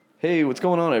Hey, what's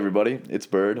going on, everybody? It's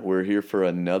Bird. We're here for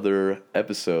another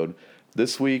episode.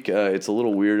 This week, it's a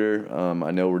little weirder. I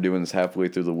know we're doing this halfway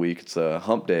through the week. It's a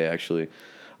hump day, actually.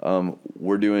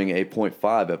 We're doing a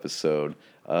 .5 episode.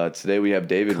 Today we have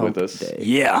David with us.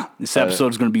 Yeah, this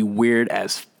episode's gonna be weird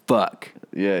as fuck.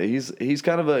 Yeah, he's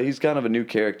kind of a new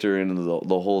character in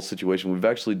the whole situation. We've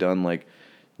actually done like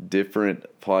different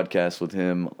podcasts with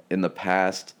him in the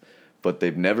past, but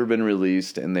they've never been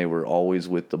released, and they were always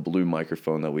with the blue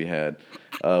microphone that we had.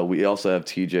 We also have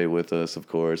TJ with us, of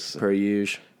course. Per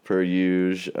usual.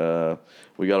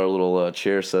 We got our little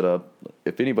chair set up.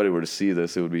 If anybody were to see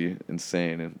this, it would be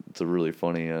insane. And it's a really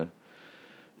funny thing.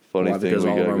 Because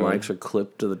all of our going. mics are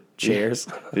clipped to the chairs.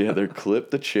 Yeah, they're clipped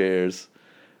to chairs,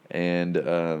 and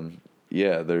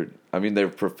they're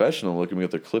professional looking,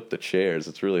 but they're clipped to chairs.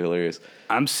 It's really hilarious.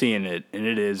 I'm seeing it, and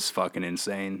it is fucking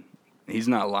insane. He's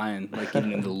not lying, like,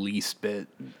 even in the least bit.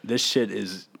 This shit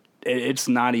is, it's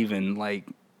not even, like,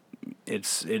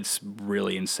 it's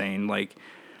really insane. Like,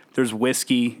 there's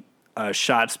whiskey,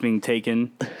 shots being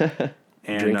taken.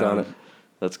 And, Drink on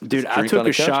it. Dude, I took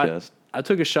a shot. I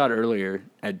took a shot earlier.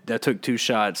 I took 2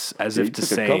 shots as if to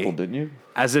say, a couple, didn't you?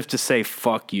 As if to say,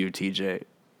 fuck you, TJ.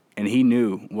 And he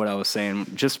knew what I was saying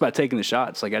just by taking the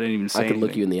shots. Like, I didn't even say anything. I could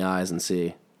look you in the eyes and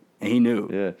see. And he knew.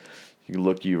 Yeah. He could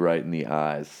look you right in the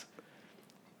eyes.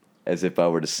 As if I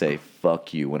were to say,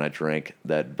 fuck you, when I drank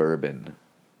that bourbon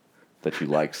that you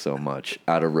like so much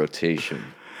out of rotation.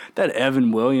 That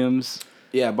Evan Williams.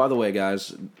 Yeah, by the way,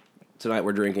 guys, tonight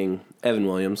we're drinking Evan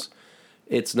Williams.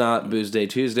 It's not Booze Day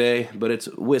Tuesday, but it's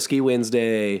Whiskey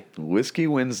Wednesday. Whiskey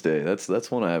Wednesday.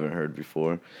 That's one I haven't heard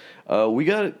before. We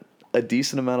got a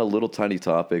decent amount of little tiny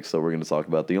topics that we're going to talk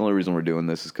about. The only reason we're doing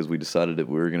this is because we decided that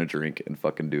we were going to drink and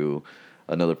fucking do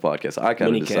another podcast. I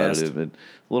kind of decided it, but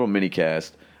a little mini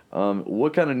cast.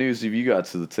 What kind of news have you got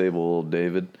to the table,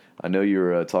 David? I know you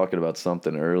were talking about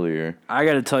something earlier. I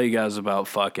got to tell you guys about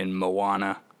fucking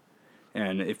Moana.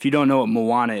 And if you don't know what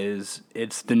Moana is,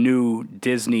 it's the new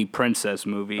Disney princess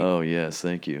movie. Oh, yes,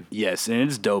 thank you. Yes, and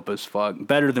it's dope as fuck.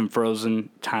 Better than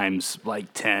Frozen times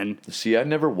like 10. See, I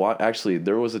never watched. Actually,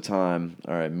 there was a time.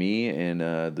 All right, me and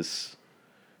this.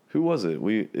 Who was it?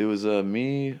 It was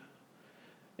me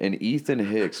and Ethan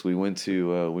Hicks. We went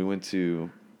to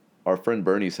our friend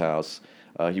Bernie's house.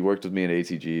 He worked with me at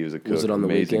ATG. He was a cook. Was it on the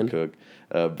amazing weekend?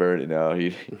 Cook. Bernie, no,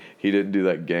 he didn't do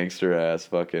that gangster ass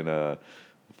fucking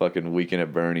weekend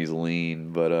at Bernie's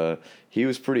lean. But he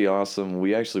was pretty awesome.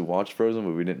 We actually watched Frozen,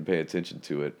 but we didn't pay attention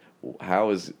to it.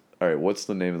 All right, what's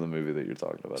the name of the movie that you're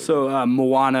talking about? So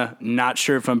Moana, not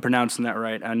sure if I'm pronouncing that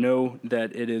right. I know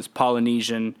that it is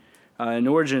Polynesian in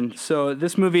origin. So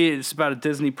this movie is about a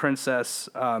Disney princess,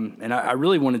 and I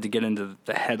really wanted to get into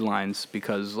the headlines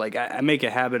because, like, I make a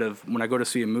habit of when I go to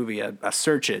see a movie, I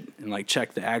search it and like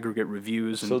check the aggregate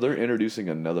reviews. And, so they're introducing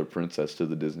another princess to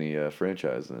the Disney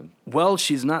franchise, then? Well,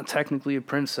 she's not technically a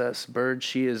princess, Bird.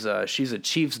 She's a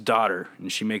chief's daughter,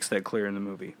 and she makes that clear in the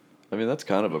movie. I mean, that's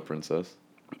kind of a princess.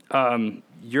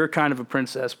 You're kind of a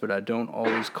princess, but I don't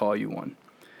always call you one.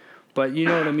 But you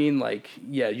know what I mean? Like,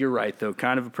 yeah, you're right, though.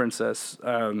 Kind of a princess.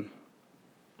 No,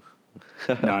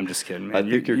 I'm just kidding, man.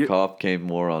 I think your cough came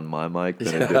more on my mic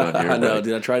than it did on your mic. I know,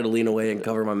 dude. I tried to lean away and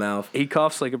cover my mouth. He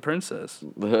coughs like a princess.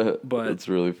 But it's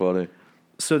really funny.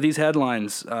 So these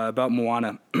headlines about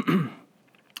Moana.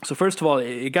 So first of all,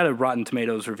 it got a Rotten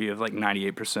Tomatoes review of like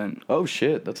 98%. Oh,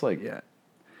 shit. That's like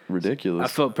ridiculous. I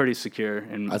felt pretty secure.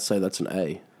 And I'd say that's an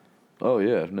A. Oh,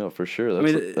 yeah. No, for sure.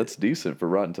 That's decent for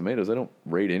Rotten Tomatoes. They don't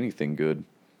rate anything good.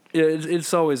 Yeah,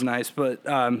 it's always nice. But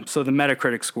so the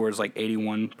Metacritic score is like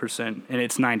 81%, and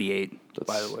it's 98,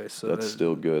 by the way. So that's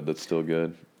still good. That's still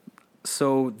good.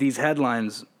 So these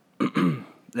headlines,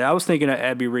 I was thinking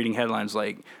I'd be reading headlines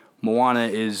like, Moana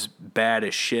is bad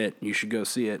as shit. You should go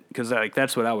see it. Because like,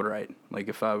 that's what I would write, like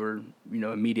if I were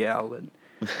a media outlet.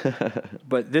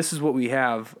 But this is what we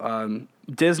have.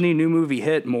 Disney new movie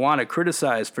hit Moana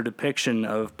criticized for depiction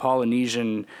of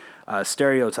Polynesian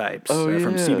stereotypes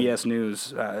from CBS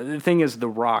News. The thing is, The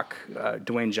Rock,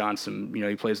 Dwayne Johnson,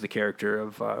 he plays the character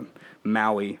of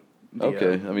Maui. I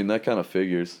mean, that kind of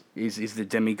figures. He's the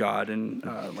demigod in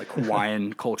like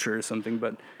Hawaiian culture or something.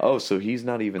 But so he's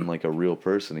not even like a real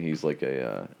person. He's like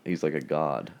a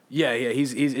god. Yeah.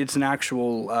 It's an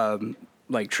actual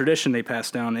like tradition they pass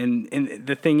down, and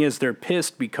the thing is, they're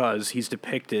pissed because he's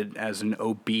depicted as an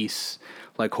obese,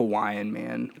 like Hawaiian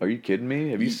man. Are you kidding me?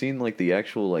 Have you seen like the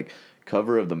actual like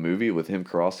cover of the movie with him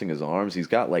crossing his arms? He's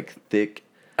got like thick,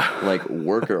 like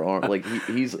worker arm. Like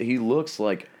he looks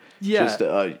like Yeah. Just,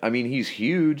 I mean, he's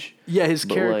huge. Yeah, his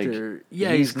but character.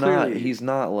 Like, he's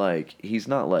not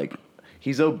like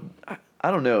I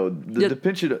don't know. The Yeah.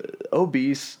 depiction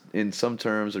obese in some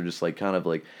terms are just like kind of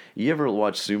like you ever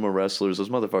watch sumo wrestlers? Those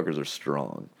motherfuckers are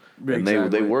strong. And they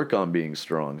Exactly. work on being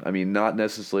strong. I mean, not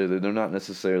necessarily they're not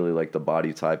necessarily like the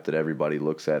body type that everybody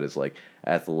looks at as like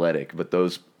athletic, but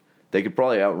those they could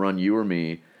probably outrun you or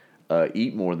me,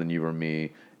 eat more than you or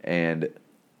me, and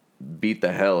beat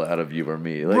the hell out of you or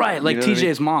me. Like, Right, like you know what I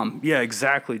mean? TJ's mom. Yeah,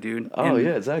 exactly, dude. Oh And,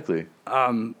 yeah, exactly.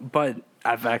 But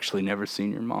I've actually never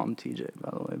seen your mom, TJ,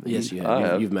 by the way. But Yes, you I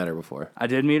have. have. You've met her before. I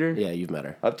did meet her? Yeah, you've met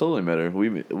her. I've totally met her.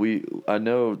 I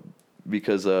know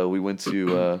because we went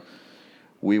to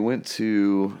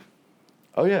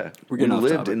oh yeah, We're we getting off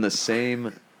lived topic. in the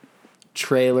same.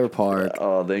 Trailer park.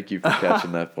 Oh, thank you for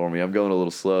catching that for me. I'm going a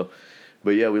little slow,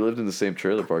 but yeah, we lived in the same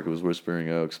trailer park. It was Whispering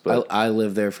Oaks, but I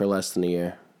lived there for less than a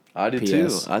year. I did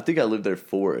PS. too. I think I lived there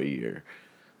for a year.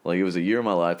 Like it was a year of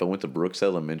my life. I went to Brooks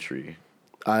Elementary.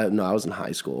 I was in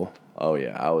high school. Oh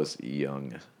yeah, I was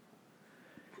young.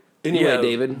 Anyway,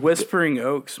 David, Whispering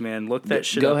Oaks, man. Look that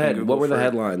shit go up. in ahead. Google What were the for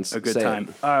headlines? A good Say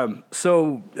time.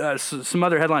 So some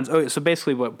other headlines. Oh, so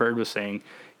basically what Bird was saying,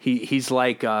 he's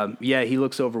like, he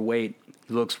looks overweight.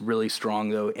 He looks really strong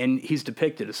though, and he's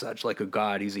depicted as such, like a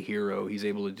god. He's a hero. He's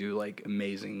able to do like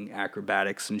amazing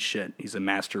acrobatics and shit. He's a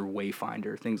master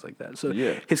wayfinder, things like that. So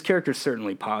Yeah. his character's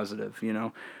certainly positive, you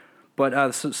know.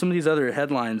 But so some of these other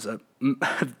headlines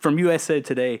from USA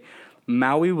Today.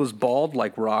 Maui was bald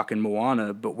like Rock and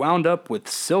Moana, but wound up with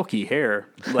silky hair.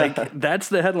 Like, that's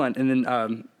the headline. And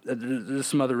then there's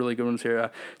some other really good ones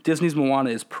here. Disney's Moana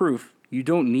is proof you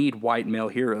don't need white male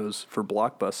heroes for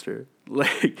Blockbuster.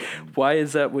 Like, why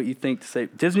is that what you think to say?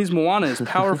 Disney's Moana is a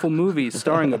powerful movie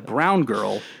starring a brown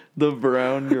girl The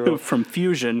brown girl. from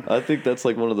Fusion. I think that's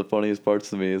like one of the funniest parts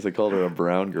to me is they called her a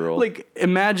brown girl. Like,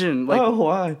 imagine, like, oh,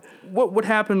 why? what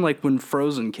happened like when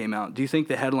Frozen came out? Do you think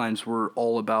the headlines were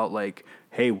all about like,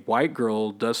 hey, white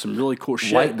girl does some really cool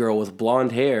shit? white girl with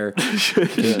blonde hair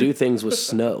can do things with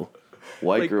snow.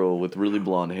 White girl with really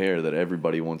blonde hair that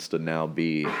everybody wants to now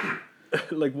be.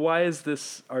 Like, why is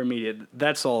this our media?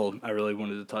 That's all I really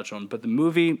wanted to touch on. But the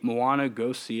movie Moana,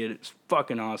 go see it. It's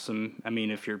fucking awesome. I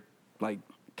mean, if you're like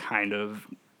kind of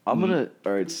I'm gonna.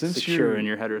 All right, since secure you're in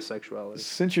your heterosexuality.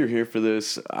 since you're here for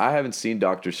this, I haven't seen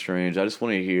Doctor Strange. I just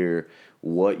want to hear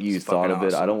what you It's thought fucking of it.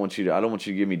 awesome. I don't want you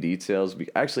to give me details.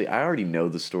 Actually, I already know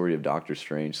the story of Doctor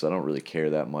Strange, so I don't really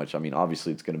care that much. I mean,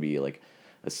 obviously, it's gonna be like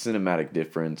a cinematic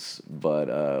difference.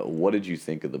 But what did you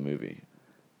think of the movie?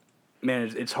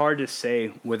 Man, it's hard to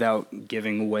say without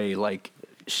giving away like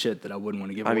shit that I wouldn't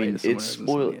want to give I away. mean, to someone it's who hasn't seen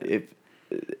spoiled. it yet.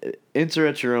 If enter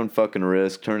at your own fucking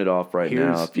risk, turn it off right now.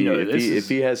 Here's- If he you know, if this he is- if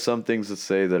he has some things to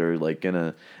say that are like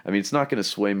gonna, I mean, it's not gonna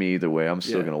sway me either way. I'm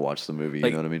still Yeah. gonna watch the movie. You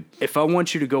Like, know what I mean? If I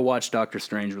want you to go watch Doctor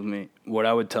Strange with me, what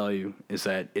I would tell you is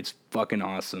that it's fucking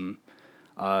awesome.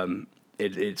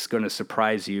 It's going to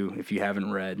surprise you if you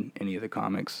haven't read any of the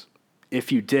comics.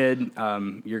 If you did,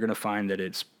 you're going to find that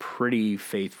it's pretty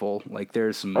faithful. Like,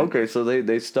 there's some... Okay, so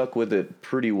they stuck with it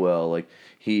pretty well. Like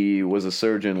he was a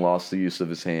surgeon, lost the use of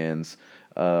his hands,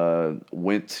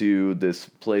 went to this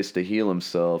place to heal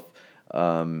himself,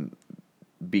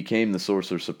 became the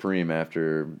Sorcerer Supreme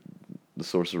after the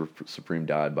Sorcerer Supreme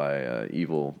died by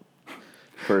evil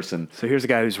person. So here's a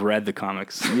guy who's read the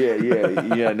comics.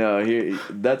 Yeah. No,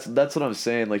 that's what I'm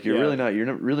saying. Like you're Yeah.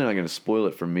 really not going to spoil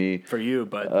it for me. For you,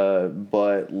 but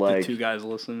But the like, two guys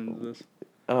listening to this.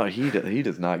 oh, he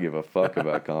does not give a fuck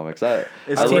about comics.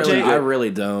 Is I TJ really, I really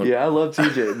don't. Yeah, I love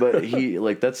TJ, but he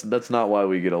like that's not why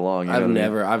we get along. You know I've what I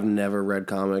mean? I've never read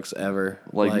comics ever.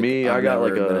 Like me, I've I got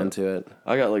never like been a- into it.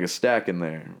 I got like a stack in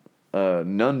there.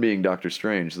 None being Doctor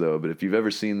Strange though, but if you've ever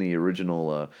seen the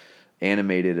original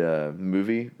animated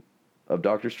movie of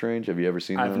Doctor Strange, have you ever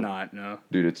seen that? I've not, no.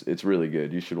 Dude, it's really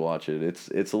good. You should watch it.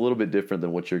 It's a little bit different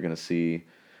than what you're gonna see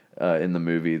in the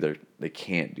movie. They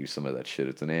can't do some of that shit.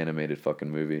 It's an animated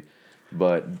fucking movie.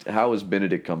 But how is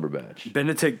Benedict Cumberbatch?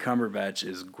 Benedict Cumberbatch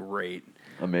is great.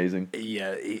 Amazing.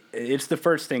 Yeah, it's the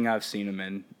first thing I've seen him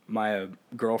in. My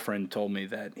girlfriend told me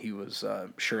that he was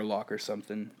Sherlock or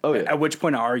something. Oh, yeah. At which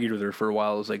point I argued with her for a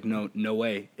while. I was like, no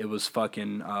way. It was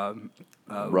fucking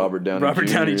Robert Downey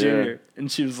Downey Jr., Jr. yeah.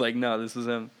 And she was like, no, this is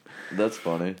him. That's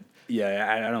funny.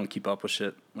 Yeah, I don't keep up with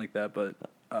shit like that, but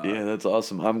Yeah, that's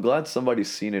awesome. I'm glad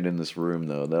somebody's seen it in this room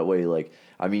though. That way, like,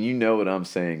 I mean, you know what I'm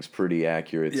saying is pretty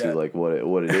accurate Yeah. to like what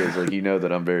it is. Like, you know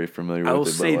that I'm very familiar I with will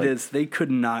it. say but, like, this: they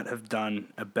could not have done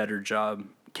a better job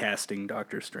casting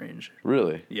Doctor Strange.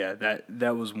 Really, Yeah,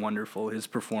 that was wonderful. His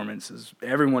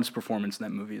everyone's performance in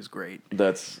that movie is great.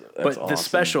 that's But awesome. the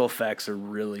special effects are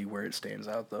really where it stands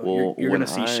out, though. Well, you're when gonna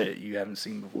see I- shit you haven't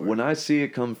seen before. When I see it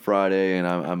come Friday, and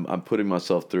I'm putting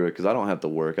myself through it because I don't have to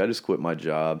work. I just quit my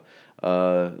job.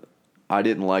 I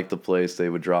didn't like the place. They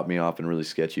would drop me off in really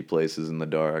sketchy places in the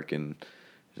dark and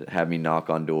have me knock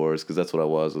on doors because that's what I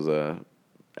was a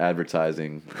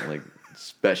advertising like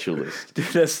specialist. Dude,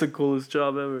 that's the coolest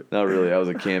job ever. Not really. I was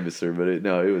a canvasser, but it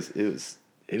was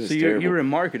So terrible. you were in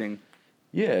marketing.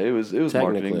 Yeah, it was marketing,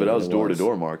 Technically, but I was it door to was.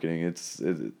 door marketing.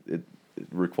 It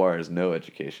requires no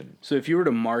education. So if you were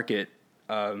to market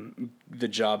the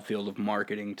job field of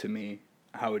marketing to me,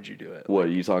 how would you do it? What are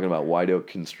you talking about? White Oak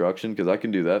Construction? Because I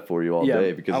can do that for you all Yeah,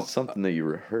 day because it's something that you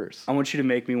rehearse. I want you to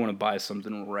make me want to buy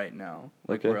something right now,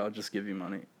 like Okay. where I'll just give you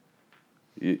money.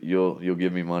 You'll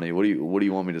give me money. What do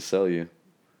you want me to sell you?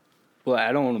 Well,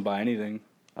 I don't want to buy anything.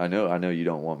 I know you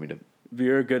don't want me to. But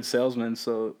you're a good salesman,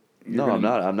 so No, I'm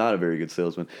not. I'm not a very good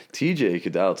salesman. TJ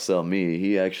could outsell me.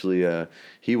 He actually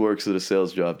he works at a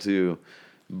sales job too,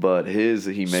 but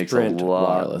he makes Sprint a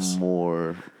lot Wireless.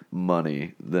 more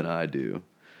money than I do.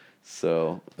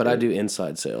 So, But I do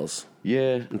inside sales.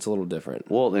 yeah. It's a little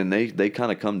different. Well, and they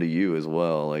kind of come to you as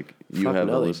well. Like you Fuck have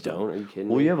no, a they list. don't. Are you kidding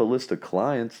Well, me? you have a list of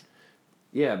clients.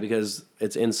 Yeah, because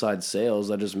it's inside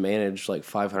sales. I just manage like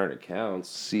 500 accounts.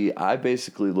 See, I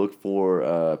basically look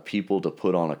for people to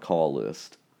put on a call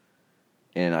list,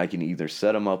 and I can either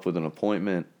set them up with an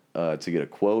appointment to get a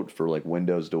quote for like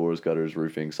windows, doors, gutters,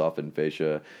 roofing, soffit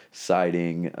fascia,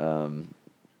 siding,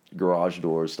 garage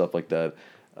doors, stuff like that.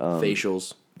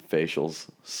 Facials. Facials,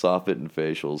 soffit and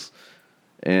facials.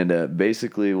 And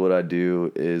basically, what I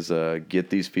do is get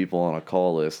these people on a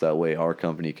call list. That way, our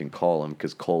company can call them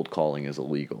because cold calling is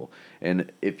illegal.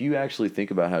 And if you actually think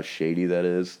about how shady that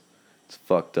is, it's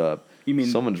fucked up. You mean-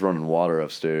 someone's running water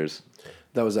upstairs?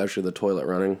 That was actually the toilet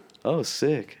running. Oh,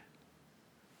 sick.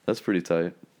 That's pretty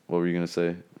tight. What were you gonna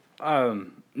say?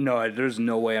 No, there's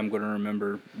no way I'm going to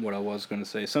remember what I was going to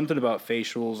say. Something about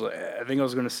facials. I think I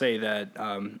was going to say that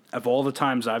of all the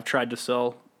times I've tried to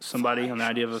sell somebody on the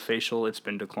idea of a facial, it's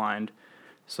been declined.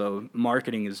 So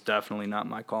marketing is definitely not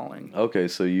my calling. Okay,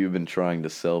 so you've been trying to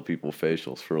sell people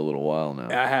facials for a little while now.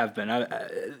 I have been. I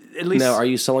at least Now, are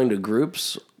you selling to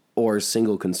groups or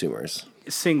single consumers?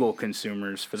 single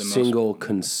consumers for the most. Single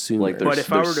consumers. Like But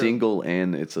if I they're were to- single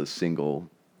and it's a single,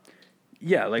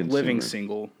 Yeah, like living consumer.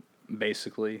 single,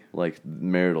 basically. like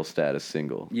marital status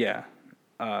single. Yeah,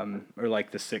 or like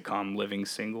the sitcom Living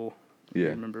Single. Yeah.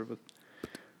 Remember with.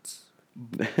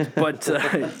 But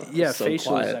yeah, So facials.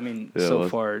 quiet. I mean, Yeah, it so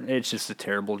was. far it's just a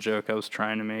terrible joke I was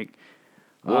trying to make.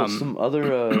 Well, some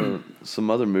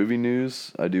other movie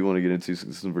news I do want to get into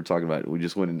since we're talking about it. We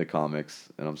just went into comics,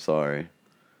 and I'm sorry,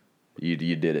 you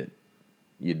did it,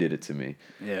 you did it to me.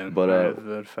 Yeah, But, I have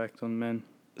that effect on men.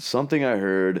 Something I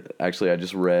heard, actually, I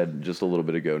just read just a little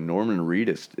bit ago. Norman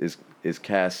Reedus is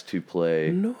cast to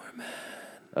play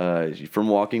from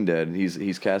Walking Dead.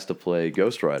 He's cast to play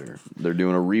Ghost Rider. They're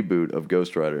doing a reboot of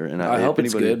Ghost Rider, and I if hope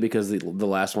it's anybody- good because the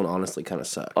last one honestly kind of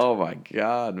sucked. Oh my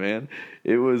god, man!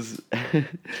 It was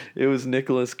it was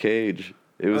Nicolas Cage.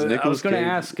 It was Nicolas I was going to Cage.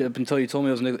 ask up until you told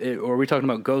me it was. Or are we talking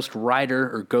about Ghost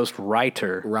Rider or Ghost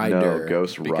Writer? Rider. No,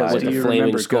 Ghost Because With Rider. do the you flaming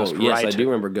remember skull. Ghost Yes, I Rider? do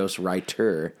remember Ghost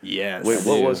Rider. Yes. Wait,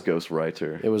 what do. was Ghost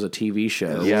Rider? It was a TV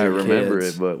show. Yeah, I with remember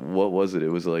kids. it, but what was it? It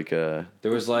was like There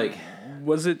was like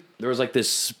Was it? this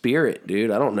spirit,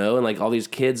 dude. I don't know, and like all these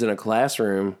kids in a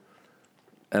classroom,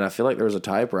 and I feel like there was a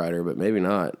typewriter, but maybe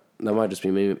not. That might just be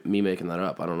me making that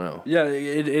up. I don't know. Yeah,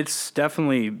 it's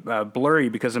definitely blurry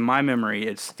because in my memory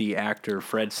it's the actor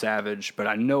Fred Savage, but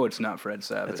I know it's not Fred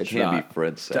Savage. it can't not. be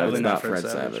Fred It's Definitely Savage. not not Fred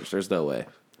Fred Savage. Savage. There's no way.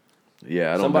 Yeah,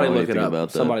 I don't Somebody know look it anything up. about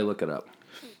that. Somebody look it up.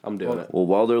 I'm doing it. Well,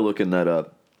 while they're looking that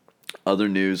up, other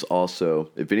news also.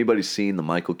 If anybody's seen the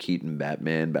Michael Keaton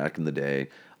Batman back in the day,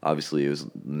 obviously it was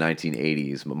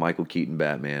 1980s, but Michael Keaton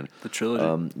Batman, The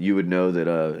trilogy. you would know that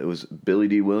it was Billy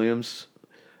D. Williams.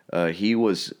 He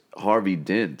was Harvey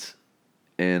Dent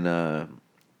in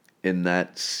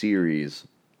that series.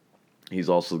 He's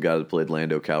also the guy that played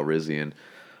Lando Calrissian.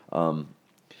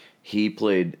 He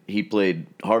played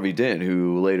Harvey Dent,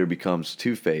 who later becomes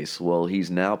Two-Face. Well, he's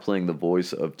now playing the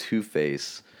voice of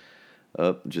Two-Face.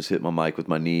 Just hit my mic with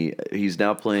my knee. He's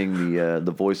now playing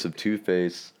the voice of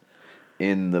Two-Face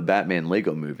in the Batman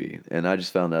Lego movie, and I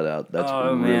just found that out. That's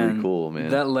really cool, man.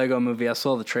 That Lego movie, I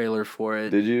saw the trailer for it.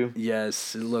 Did you?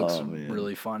 Yes, it looks Oh, man.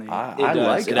 really funny. I It does.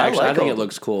 like It I actually, like I think all it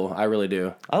looks cool. I really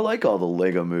do. I like all the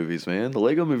Lego movies, man. The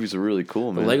Lego movies are really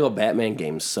cool, man. The Lego Batman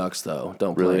game sucks though.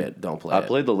 Don't play Really? it. Don't play I it.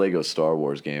 played the Lego Star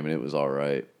Wars game, and it was all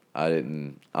right.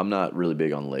 I'm not really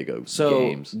big on Lego So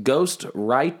games. Ghost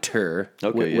Rider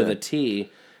Okay, with yeah. a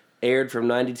T aired from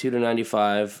 92 to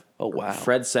 95. Oh, wow.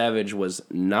 Fred Savage was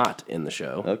not in the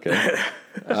show. Okay.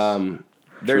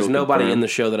 There's True nobody confirm. in the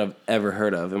show that I've ever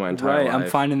heard of in my entire right, life. I'm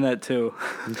finding that too.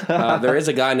 There is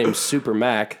a guy named Super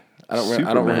Mac. I don't Super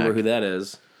remember Mac. who that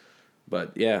is.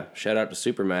 But yeah, shout out to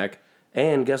Super Mac.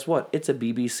 And guess what? It's a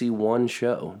BBC One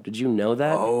show. Did you know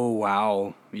that? Oh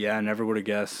wow, yeah, I never would have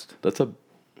guessed. That's a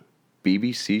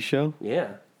BBC show?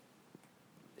 Yeah.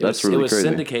 That's really It was crazy.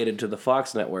 syndicated to the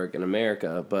Fox network in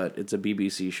America, but it's a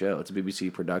BBC show. It's a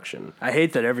BBC production. I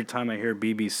hate that every time I hear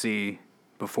BBC,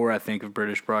 before I think of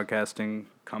British Broadcasting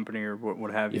Company or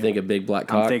what have you. You think of Big Black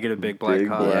Cock? I'm thinking of Big Black Big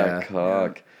Cock. Black Yeah.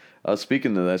 Cock.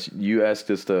 Speaking of that, you asked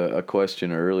us a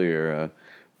question earlier.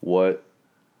 What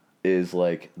is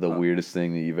like the weirdest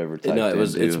thing that you've ever typed No,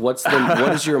 it's into? what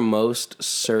is your most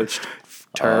searched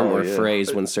term Oh, or yeah.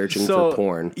 phrase when searching So for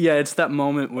porn? yeah, it's that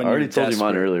moment when I already you're told you mine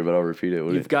desperate. earlier, but I'll repeat it.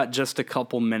 You've got just a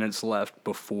couple minutes left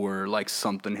before like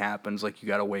something happens, like you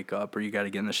got to wake up or you got to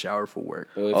get in the shower for work.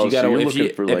 If Oh, you so gotta, you're if looking you,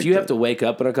 for, if like, you the- have to wake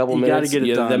up in a couple You gotta minutes, get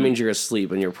it that done. means you're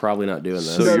asleep and you're probably not doing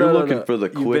this. So No, you're no, looking no. for the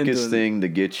You've been quickest doing- thing to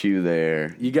get you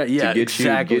there. You got to get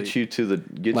exactly. you get you to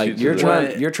the like you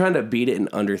to you're trying to beat it in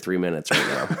under 3 minutes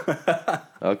right now.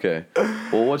 Okay.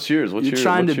 Well, what's yours? What's You're your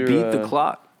trying what's to your, beat the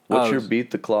clock. What's Oh, your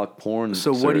beat the clock porn?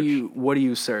 So search? what do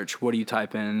you search? What do you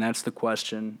type in? And that's the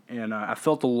question. And I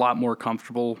felt a lot more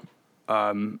comfortable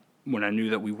when I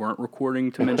knew that we weren't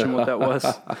recording to mention what that was.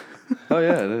 Oh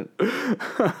yeah.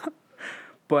 that-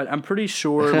 But I'm pretty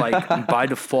sure, like by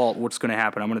default, what's going to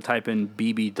happen? I'm going to type in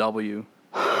BBW,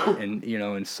 and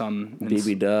in some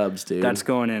BB Dubs, dude. that's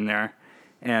going in there,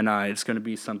 and it's going to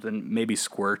be something maybe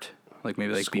squirt, like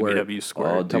Squirt. BBW squirt.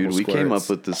 Oh, dude, couple we came up squirts,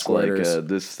 with this squirters.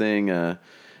 this thing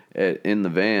in the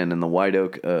van, in the White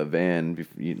Oak van.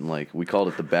 Like we called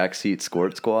it the backseat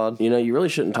squirt squad. You know, you really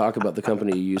shouldn't talk about the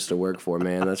company you used to work for,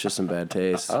 man. That's just some bad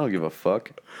taste. I don't give a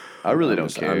fuck. I really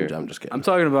don't care. I'm just kidding. I'm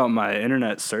talking about my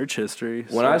internet search history.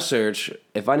 When I search,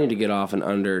 if I need to get off in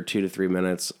under 2 to 3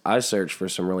 minutes, I search for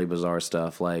some really bizarre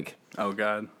stuff like Oh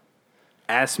God,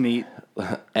 ass meat.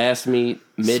 ass meat,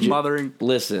 midget. Smothering.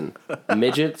 Listen,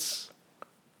 midgets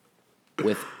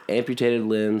with amputated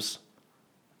limbs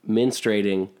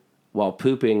menstruating while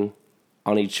pooping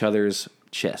on each other's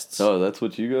chests. Oh, that's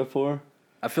what you go for?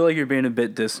 I feel like you're being a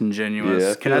bit disingenuous.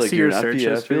 Yeah, Can I see your search I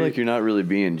history? feel like you're not really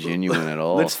being genuine at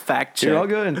all. Let's fact check. Here, I'll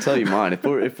go ahead and tell you mine.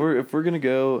 If we're gonna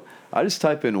go, I just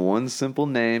type in one simple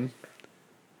name,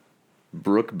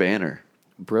 Brooke Banner.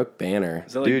 Brooke Banner.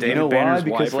 Is that like Dude, David you know Banner's why?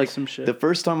 Because wife or like some shit? the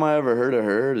first time I ever heard of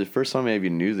her, the first time I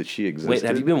even knew that she existed. Wait,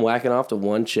 have you been whacking off to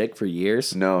one chick for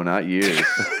years? No, not years.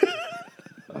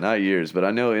 Not years, but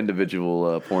I know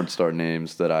individual porn star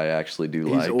names that I actually do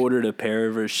He's like. ordered a pair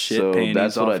of her shit So panties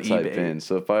that's what I off type eBay. in.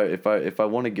 So if I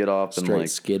want to get off in Straight like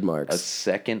skid a marks.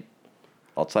 second,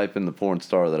 I'll type in the porn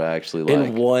star that I actually like.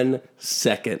 In 1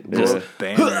 second. Yeah. Just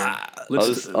Banner. I'll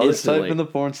just type instantly. in the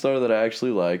porn star that I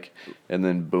actually like, and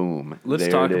then boom. Let's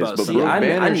there talk it is. about But some- Brooke I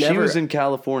Banner, she never- was in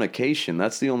Californication.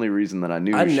 That's the only reason that I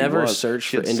knew. I who she never was. search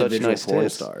She for had such individual nice porn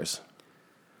tits. stars.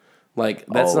 Like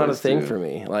that's not a Always thing do. for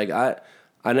me. Like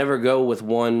I never go with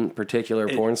one particular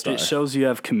porn star. It shows you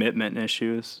have commitment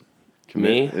issues.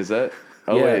 Me? Is that?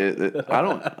 Oh Yeah. wait, I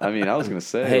don't. I mean, I was gonna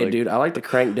say. Hey, like, dude, I like to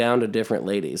crank down to different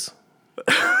ladies.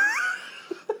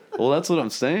 Well, that's what I'm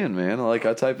saying, man. Like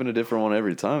I type in a different one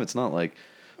every time. It's not like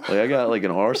I got like an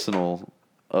arsenal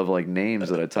of like names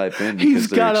that I type in because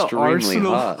they're got an extremely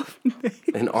arsenal. hot.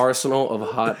 An arsenal of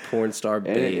hot porn star And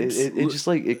babes. it just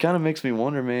like it kind of makes me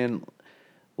wonder, man.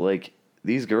 Like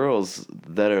these girls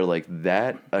that are like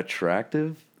that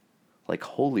attractive, like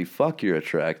holy fuck, you're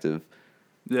attractive.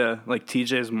 Yeah, like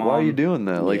TJ's mom. Why are you doing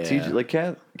that? Like Yeah. TJ, like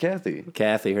Kathy,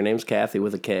 Kathy, her name's Kathy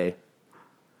with a K.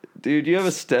 dude, you have a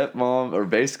stepmom or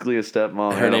basically a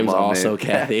stepmom. Her and a name's mom also named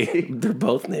Kathy. They're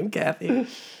both named Kathy.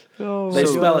 Oh, They my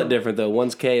spell God. it different though.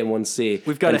 One's K and one's C.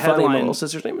 We've got and a funny, my headline. little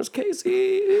sister's name is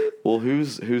Casey. Well,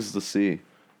 who's the C?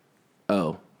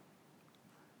 Oh,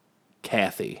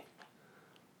 Kathy,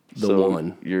 the So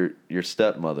one. Your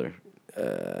stepmother,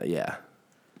 Yeah.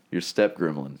 your step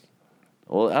gremlin.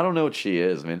 Well, I don't know what she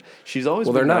is, man. She's always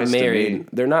Well, they're been not nice to me. married.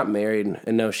 They're not married,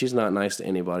 and no, she's not nice to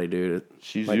anybody, dude.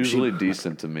 She's Like, usually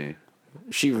decent to me.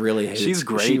 She really hated. She's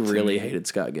great She to really me. hated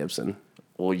Scott Gibson.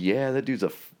 Well, yeah, that dude's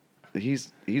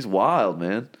he's wild,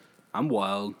 man. I'm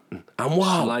wild. I'm She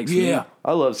wild. likes me. yeah.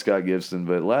 I love Scott Gibson,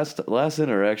 but last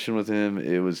interaction with him,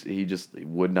 he just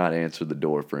would not answer the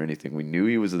door for anything. We knew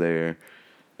he was there,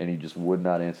 and he just would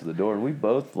not answer the door. And we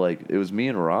both it was me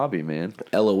and Robbie, man.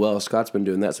 LOL. Scott's been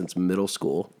doing that since middle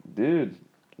school. Dude,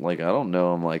 I don't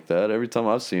know him like that. Every time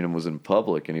I've seen him was in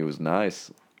public, and he was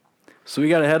nice. So we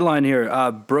got a headline here.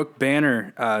 Brooke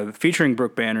Banner, featuring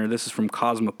Brooke Banner. This is from Oh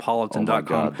Cosmopolitan.com. my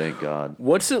God, thank God.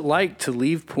 What's it like to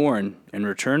leave porn and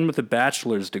return with a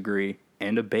bachelor's degree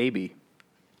and a baby?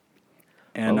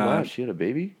 And oh wow, she had a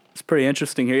baby. It's pretty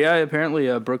interesting here. Yeah,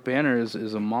 apparently Brooke Banner is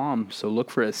a mom, so look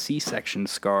for a C-section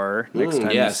scar next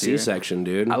time Yeah, you see her. C-section,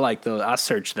 dude. I like those. I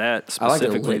searched that I like to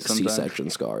specifically lick sometimes. C-section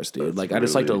scars, dude. That's Like I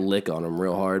just like to really- lick on them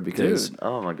real hard because Dude.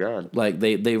 Oh my god. like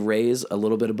they raise a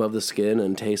little bit above the skin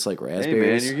and taste like Hey man,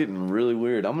 raspberries. you're getting really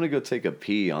weird. I'm gonna go take a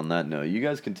pee on that note. You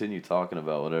guys continue talking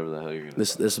about whatever the hell you're gonna.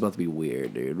 This is about to be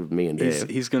weird, dude. With me and Dave.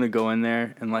 He's gonna go in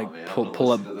there and like Oh, man, I'm pull gonna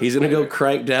pull up. listen to this He's gonna go later.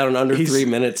 crank down in under 3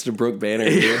 minutes to Brooke Banner,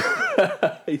 dude.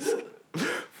 He's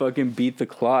fucking beat the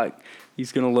clock.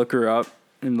 He's gonna look her up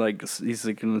and like he's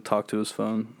like gonna talk to his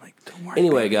phone. Like, don't worry.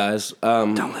 Anyway, baby. guys,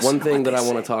 listen one to thing what that they I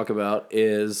want to say. talk about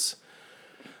is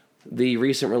the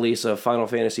recent release of Final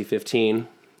Fantasy 15.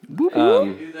 do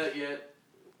that yet?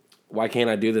 Why can't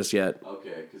I do this yet?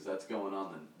 Okay, because that's going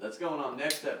on. That's going on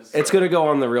next episode. It's going to go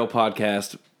on the real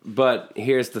podcast, but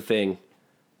here's the thing.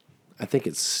 I think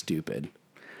it's stupid.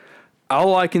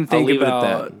 All I can I'll think leave it at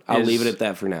about that. I'll is leave it at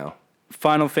that for now.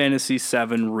 Final Fantasy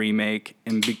VII remake,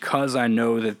 and because I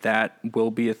know that will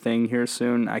be a thing here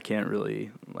soon, I can't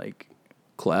really like.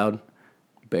 Cloud,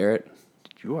 Barrett,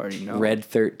 You already know. Red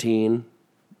 13,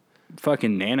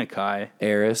 Fucking Nanakai.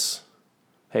 Eris.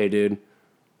 Hey, dude,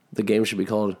 the game should be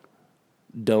called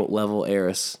Don't Level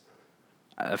Eris.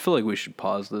 I feel like we should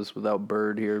pause this without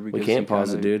Bird here because We can't he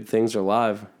pause it, kinda- dude. Things are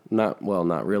live. Not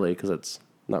really, because it's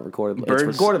not recorded. It's Birds-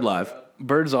 recorded live.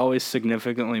 Bird's always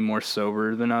significantly more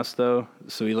sober than us, though,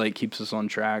 so he like keeps us on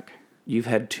track. You've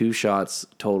had 2 shots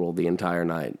total the entire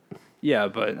night. Yeah,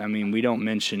 but I mean, we don't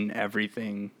mention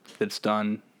everything that's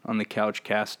done on the Couch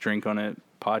Cast Drink on It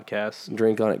podcast.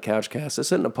 Drink on it, Couchcast.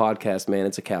 This isn't a podcast, man.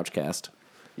 It's a Couchcast.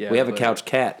 Yeah, We have a but couch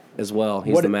cat as well.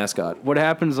 He's What- the mascot What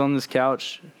happens on this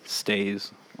couch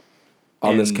stays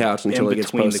on this in- couch until in it gets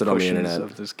between posted on the cushions internet.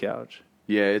 of this couch.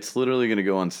 Yeah, it's literally going to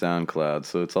go on SoundCloud,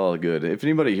 so it's all good. If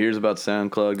anybody hears about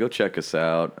SoundCloud, go check us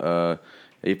out.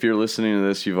 If you're listening to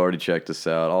this, you've already checked us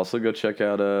out. Also, go check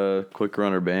out Quick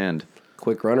Runner Band.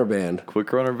 Quick Runner Band.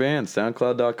 Quick Runner Band,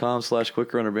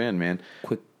 soundcloud.com/Quick Runner Band, man.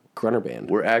 Quick Runner Band.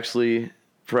 We're actually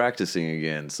practicing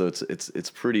again, so it's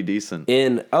pretty decent.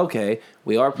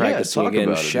 We are practicing talk again.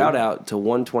 about it, Shout dude. out to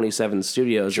 127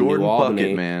 Studios in Jordan New Albany.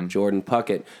 Puckett, man. Jordan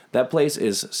Puckett. That place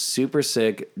is super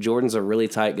sick. Jordan's a really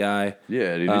tight guy.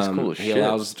 Yeah, dude, he's cool as He shit.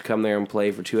 allows us to come there and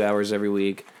play for 2 hours every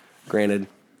week. Granted,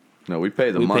 No, we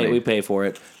pay the we money. pay for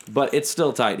it, but it's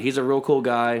still tight. He's a real cool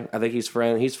guy. I think he's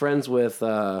friends with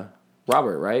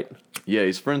Robert, right? Yeah,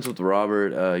 he's friends with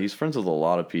Robert. He's friends with a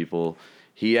lot of people.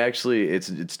 He actually,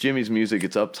 it's Jimmy's music.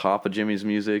 It's up top of Jimmy's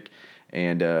music,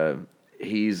 and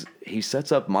he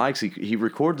sets up mics. He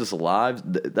records us live.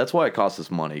 That's why it costs us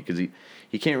money because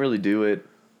he can't really do it.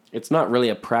 It's not really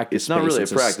a practice. It's not really a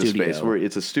practice studio. space.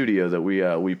 It's a studio that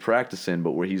we practice in,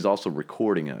 but where he's also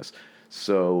recording us.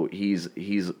 So he's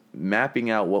mapping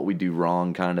out what we do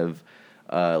wrong, kind of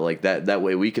like that. That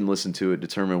way we can listen to it,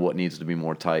 determine what needs to be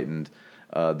more tightened.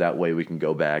 That way we can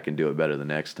go back and do it better the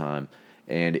next time.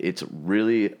 And it's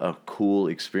really a cool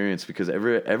experience because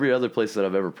every other place that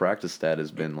I've ever practiced at has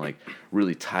been like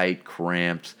really tight,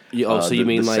 cramped. So you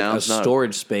mean the like a sound's not-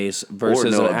 storage space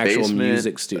versus or no, an a actual basement.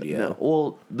 music studio? No,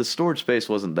 well, the storage space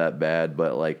wasn't that bad,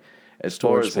 but like as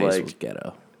Storage far as space like was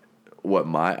ghetto. what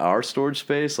our storage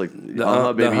space, like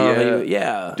the baby,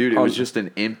 yeah. dude, it was just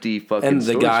an empty fucking. And the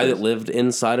storage guy space. that lived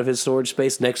inside of his storage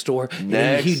space next door,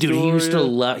 Next he used to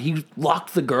door, he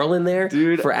locked the girl in there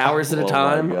Dude, for hours at oh a my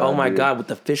time. God, Oh my dude. god, with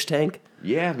the fish tank.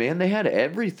 Yeah, man, they had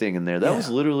everything in there. That Yeah. was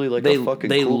literally like They a fucking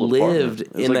they cool lived apartment.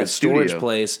 It was in like that a storage studio.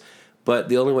 place, but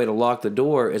the only way to lock the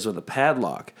door is with a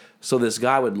padlock. So this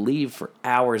guy would leave for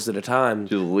hours at a time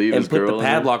Just leave and his put girl the in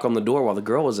there? padlock on the door while the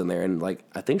girl was in there. And like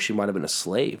I think she might have been a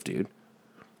slave, dude.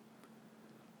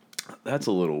 That's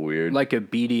a little weird. Like a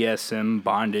BDSM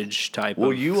bondage type.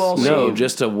 Well, of you also- No,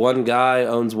 just a one guy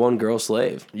owns one girl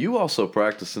slave. You also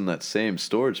practice in that same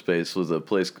storage space with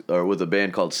a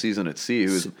band called Season at Sea,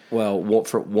 who's Well,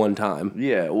 for one time.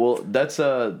 yeah. Well, that's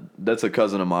a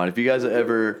cousin of mine. If you guys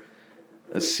ever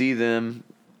see them,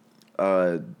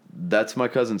 that's my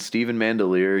cousin Steven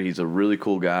Mandelier. He's a really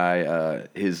cool guy.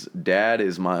 His dad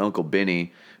is my uncle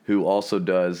Benny, who also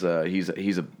does. He's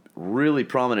a really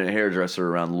prominent hairdresser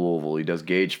around Louisville. He does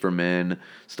Gauge for Men,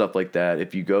 stuff like that.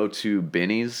 If you go to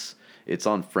Benny's, it's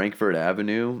on Frankfurt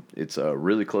Avenue. It's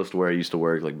really close to where I used to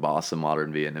work, like Boston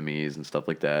Modern Vietnamese and stuff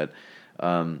like that.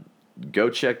 Go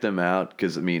check them out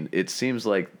because I mean, it seems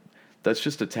like that's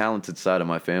just a talented side of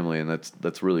my family, and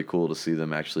that's really cool to see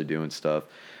them actually doing stuff.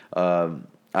 I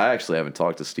actually haven't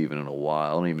talked to Steven in a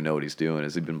while. I don't even know what he's doing.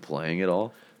 Has he been playing at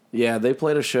all? Yeah, they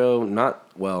played a show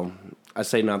I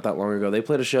say not that long ago. They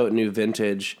played a show at New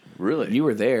Vintage. Really? You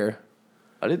were there.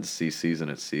 I didn't see Season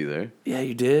at Sea there. Yeah,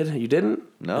 you did. You didn't?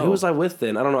 No. Who was I with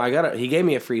then? I don't know. He gave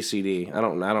me a free CD. I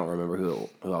don't remember who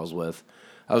I was with.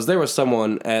 I was there with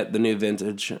someone at the New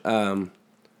Vintage.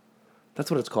 That's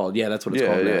what it's called. Yeah, that's what it's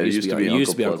called now. It used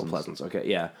to be Uncle Pleasance. Okay,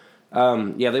 yeah.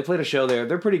 Yeah, they played a show there.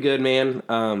 They're pretty good, man.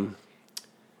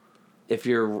 If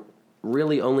you're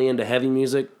really only into heavy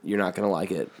music, you're not gonna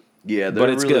like it. Yeah, they're But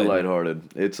it's really good. lighthearted.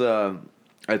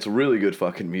 It's really good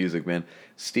fucking music, man.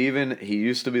 Steven, he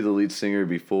used to be the lead singer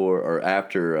before or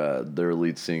after their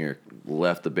lead singer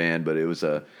left the band, but it was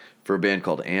for a band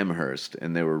called Amherst,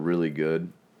 and they were really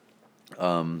good.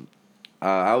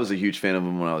 I was a huge fan of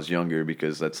them when I was younger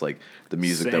because that's like the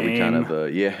music that we kind of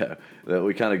that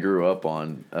we kind of grew up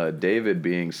on. David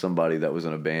being somebody that was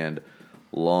in a band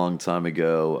long time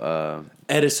ago.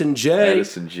 Edison J.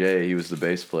 Edison J. He was the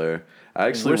bass player. I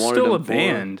actually We're wanted still a him for-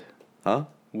 band. Huh?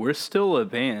 We're still a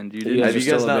band. You didn't. Yeah, Have you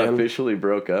still guys a not band? officially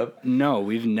broke up? No,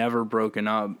 we've never broken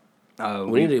up.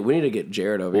 We need to get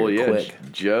Jared over Well, here yeah, quick.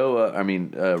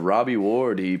 Joe. Robbie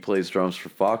Ward. He plays drums for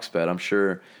Foxbat. I'm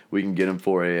sure we can get him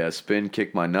for a Spin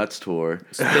Kick My Nuts tour.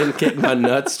 Spin Kick My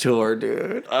Nuts tour,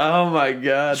 dude. Oh my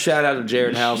God! Shout out to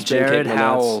Jared Howell. Spin Jared Kick My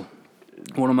Howell,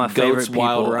 Nuts. one of my Goats favorite people.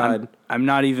 Wild Ride. I'm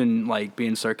not even like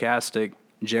being sarcastic.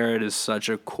 Jared is such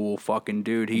a cool fucking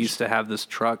dude. He used to have this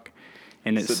truck,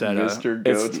 and it said Mr.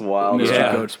 Goat's Wild Mr. Ride.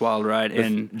 Yeah. Goat's Wild Ride,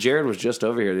 and Jared was just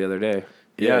over here the other day.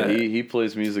 Yeah, Yeah. he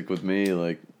plays music with me.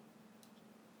 Like,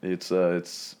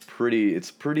 it's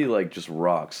pretty like just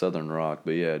rock, southern rock.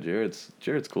 But yeah, Jared's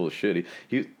cool as shit.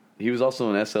 He was also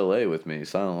in SLA with me,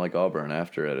 Silent Like Auburn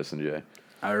after Edison J.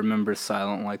 I remember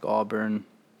Silent Like Auburn.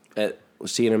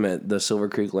 Seeing him at the Silver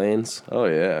Creek Lanes. Oh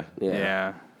yeah,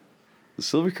 Yeah. the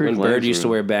Silver Creek. When Bird Lanes used to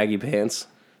were- wear baggy pants.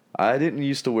 I didn't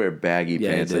used to wear baggy Yeah,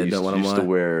 he pants. did. I Don't let used him to lie.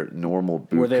 wear normal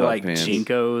boot Were they cut like pants.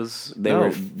 Jinkos? They No,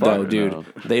 were fuck dude. no.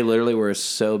 They literally were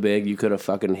so big you could have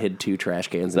fucking hid 2 trash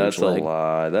cans in That's each a leg.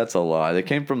 lie. That's a lie. They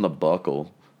came from the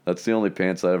Buckle. That's the only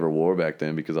pants I ever wore back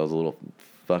then because I was a little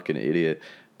fucking idiot.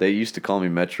 They used to call me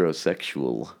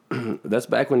metrosexual. That's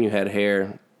back when you had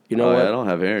hair. You know Oh, what? yeah, I don't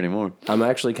have hair anymore. I'm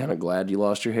actually kind of glad you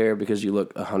lost your hair because you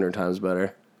look 100 times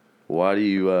better. Why do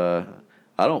you?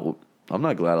 I'm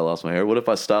not glad I lost my hair. What if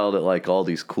I styled it like all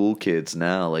these cool kids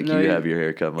now? Like No, you have your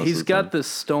hair cut most He's of the got time. the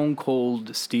Stone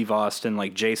Cold Steve Austin,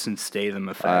 like Jason Statham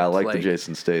effect. I like the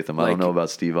Jason Statham. I like, don't know about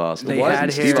Steve Austin. they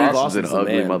had Steve hair- Austin's Steve an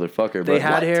ugly Austin's the man. motherfucker. They but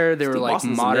had hair. They were Steve like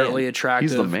Austin's the moderately man. attractive.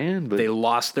 He's the man, but- they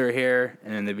lost their hair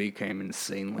and then they became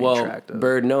insanely Well, attractive.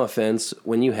 Bird, no offense.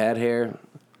 When you had hair,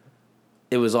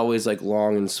 it was always like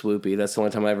long and swoopy. That's the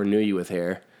only time I ever knew you with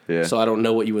hair. Yeah. So I don't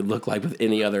know what you would look like with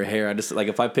any other hair. I just like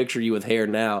if I picture you with hair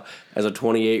now as a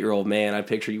 28-year-old man, I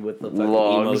picture you with the fucking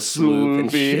long, emo swoop and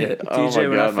swoopy. shit. Oh DJ, my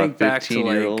when I God, my think back to,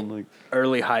 15-year-old. Like,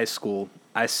 Early high school,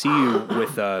 I see you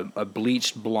with a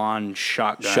bleached blonde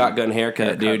Shotgun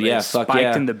haircut, dude. Yeah, fuck spiked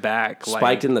yeah. in the back,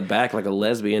 Spiked in the back like a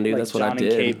lesbian, dude. like That's what I Johnny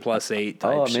K did. +8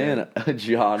 type oh shit. man,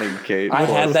 John and Kate. I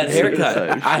had that haircut.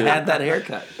 Type I shit. had that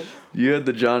haircut. You had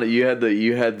the Johnny. You had the.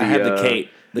 I had the Kate.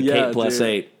 The yeah, Kate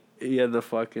 +8. dude. Yeah, the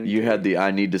fucking. You had the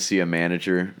I need to see a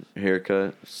manager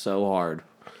haircut. So hard.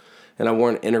 And I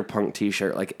wore an Interpunk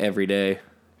t-shirt like every day.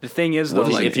 The thing is though, What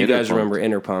is like it? If you guys Interpunk. remember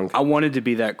Interpunk. I wanted to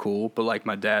be that cool, but like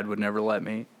my dad would never let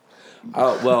me.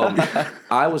 Oh, well,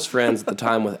 I was friends at the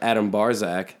time with Adam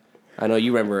Barzak. I know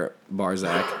you remember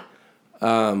Barzak.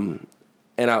 And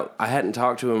I hadn't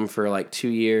talked to him for like 2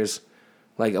 years.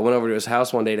 Like I went over to his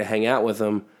house one day to hang out with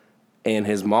him, and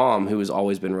his mom, who has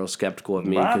always been real skeptical of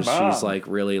me because she's like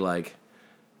really like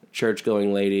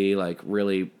church-going lady, like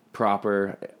really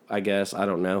proper, I guess. I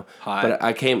don't know. Hot. But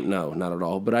I came, no, not at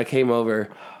all. But I came over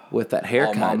with that All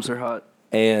haircut. moms are hot.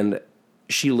 And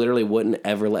she literally wouldn't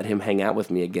ever let him hang out with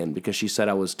me again because she said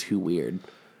I was too weird.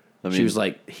 She was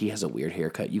like, he has a weird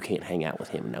haircut. You can't hang out with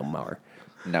him no more.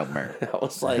 No mer. I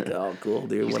was like, oh, cool,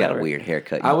 dude. He's whatever. got a weird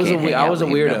haircut. I was a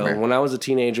weirdo. No mer. When I was a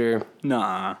teenager,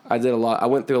 Nah. I did a lot. I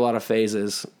went through a lot of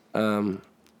phases,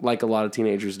 like a lot of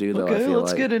teenagers do, though, I Okay, feel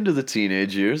let's like. get into the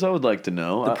teenage years. I would like to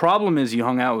know. The problem is you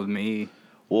hung out with me.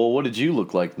 Well, what did you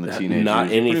look like in the teenage Not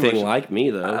years? You pretty anything much- like me,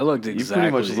 though. I looked You exactly.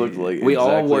 pretty much looked like we all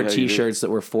exactly wore how you did. T-shirts that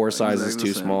were 4 sizes Exactly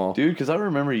too the same. small. Dude, because I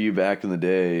remember you back in the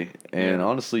day, and Yeah.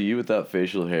 honestly, you with that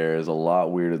facial hair is a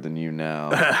lot weirder than you now.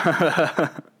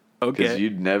 Because Okay.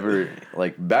 you'd never,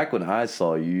 like, back when I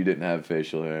saw you, you didn't have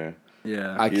facial hair.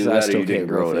 Yeah. I Either that or still you didn't can't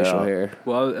grow grow it facial out. hair.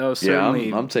 well, I was Yeah,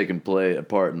 certainly. I'm taking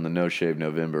part in the No Shave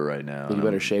November right now. You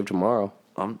better shave tomorrow.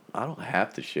 I don't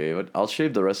have to shave. I'll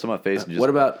shave the rest of my face and just. What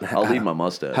about- I'll leave my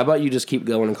mustache. How about you just keep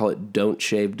going and call it Don't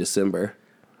Shave December?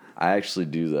 I actually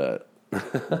do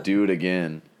that. Do it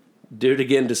again. Do it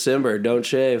again December. Don't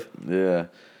shave. Yeah.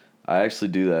 I actually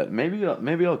do that. Maybe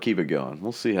I'll keep it going.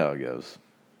 We'll see how it goes.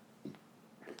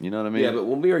 You know what I mean? Yeah, but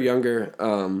when we were younger,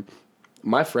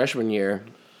 my freshman year,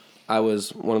 I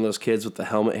was one of those kids with the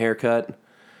helmet haircut.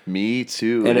 Me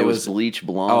too. And it it was was bleach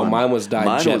blonde. Oh, mine was dyed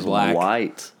Mine jet was black.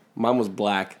 white. Mine was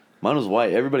black. Mine was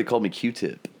white. Everybody called me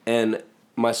Q-tip. And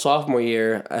my sophomore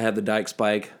year, I had the Dyke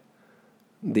Spike,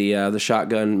 the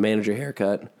shotgun manager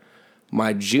haircut.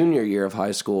 My junior year of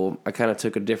high school, I kind of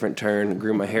took a different turn,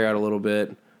 grew my hair out a little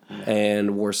bit,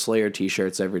 and wore Slayer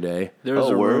T-shirts every day. There was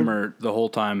a word? rumor the whole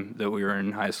time that we were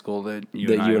in high school that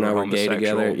you and I were were gay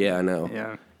together. homosexual. Yeah, I know.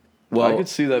 Yeah. Well, I could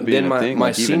see that being then a thing,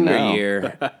 my like, even senior now.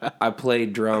 year, I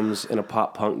played drums in a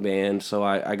pop punk band, so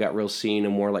I got real seen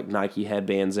and wore like Nike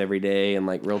headbands every day and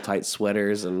like real tight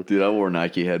sweaters and Dude, I wore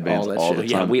Nike headbands all that all shit. the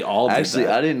time. Yeah, we all did Actually,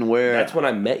 that. I didn't wear. That's when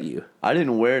I met you. I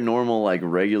didn't wear normal like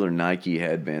regular Nike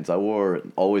headbands. I wore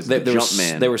always the They were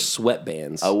Jumpman. they were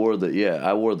sweatbands. I wore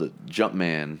the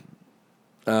Jumpman.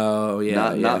 Oh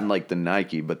yeah, Not like the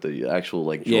Nike, but the actual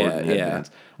like yeah, Jordan yeah.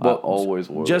 headbands. I always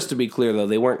wore. Just to those. be clear though,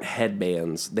 they weren't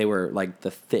headbands. They were like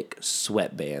the thick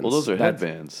sweatbands. Well, those are That's-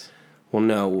 headbands. Well,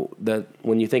 no, that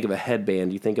when you think of a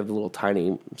headband, you think of the little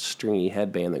tiny stringy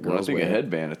headband that When I girls think wear. of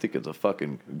headband, I think it's the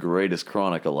fucking greatest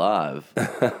chronic alive.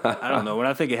 I don't know. When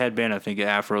I think of headband, I think of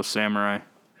Afro Samurai,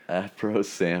 Afro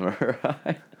Samurai.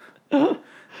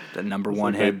 the number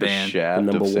one Like the headband. shaft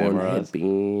The number of one samurais.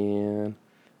 headband.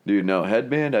 Dude, no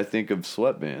headband. I think of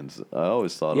sweatbands. I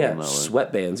always thought Yeah, of them that way.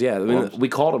 sweatbands. Yeah, I mean, Well, we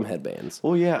called them headbands.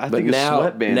 Well, yeah, I But think now,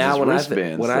 of sweatbands now as when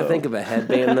wristbands. when I though. think of a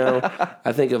headband, though,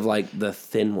 I think of like the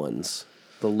thin ones,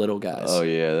 the little guys. Oh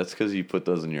yeah, that's because you put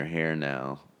those in your hair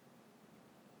now.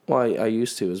 Well, I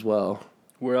used to as well.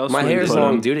 Where else? My would you hair's put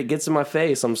long, 'em? dude. It gets in my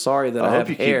face. I'm sorry that I I, hope have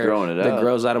you keep hair growing it that out.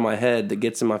 grows out of my head that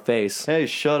gets in my face. Hey,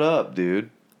 shut up,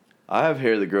 dude. I have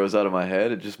hair that grows out of my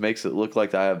head. It just makes it look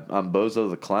like I'm Bozo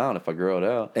the Clown if I grow it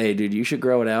out. Hey, dude, you should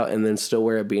grow it out and then still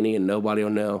wear a beanie and nobody will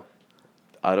know.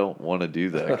 I don't want to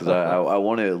do that because I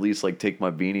want to at least like take my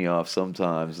beanie off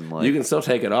sometimes and like. You can still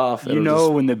take it off. You It'll know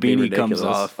just when the be beanie comes ridiculous.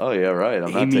 off. Oh yeah, right. I'm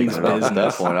He not taking means it off at that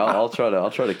business. point. I'll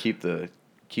try to keep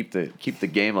the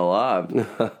game alive.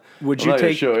 Would I'm you not gonna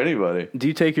take? show anybody. Do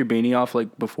you take your beanie off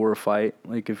like before a fight?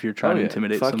 Like if you're trying Oh, to yeah.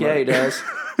 intimidate Fuck yeah, somebody? he does.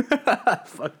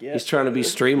 Fuck yeah. He's trying to be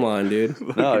streamlined,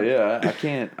 dude. No, yeah, I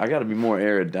can't. I got to be more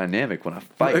aerodynamic when I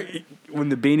fight. When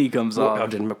the beanie comes Oh, off.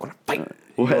 didn't make one fight.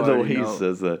 Well, the way already he know.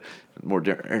 says that, more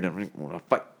aerodynamic when I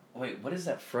fight. Wait, what is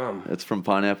that from? It's from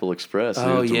Pineapple Express. Dude.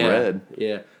 Oh It's yeah, red.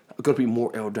 yeah. I'm gonna be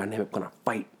more aerodynamic when I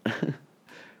fight.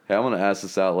 Hey, I'm gonna ask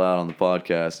this out loud on the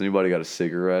podcast. Anybody got a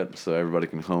cigarette so everybody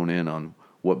can hone in on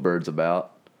what Bird's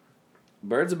about?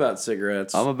 Bird's about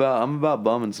cigarettes. I'm about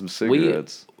bumming some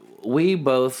cigarettes. We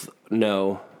both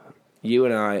know, you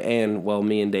and I, and well,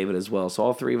 me and David as well. So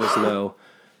all three of us know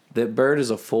that Bird is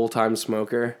a full-time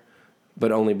smoker,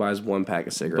 but only buys one pack of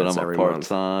But cigarettes I'm a every month.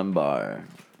 part-time buyer.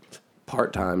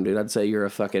 Part-time, dude. I'd say you're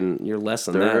you're less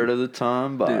than Third that. of the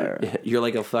time buyer. You're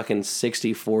like a fucking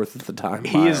 64th at the time.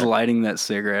 He is buyer. lighting that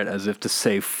cigarette as if to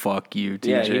say "fuck you," TJ.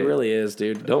 Yeah, he really is,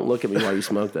 dude. Don't look at me while you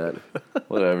smoke that.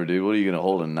 Whatever, dude. What are you gonna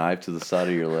hold a knife to the side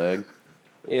of your leg?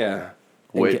 Yeah.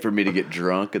 And Wait get- for me to get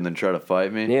drunk and then try to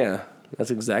fight me? Yeah,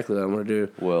 that's exactly what I'm gonna do.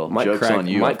 Well, joke's on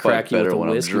you. I Might fight crack you with better a when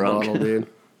I'm whiskey drunk. bottle, dude.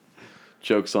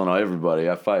 Joke's on everybody.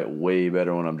 I fight way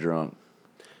better when I'm drunk.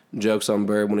 Jokes on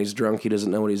Bird. When he's drunk, he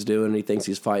doesn't know what he's doing. He thinks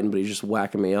he's fighting, but he's just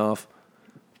whacking me off.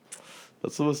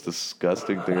 That's the most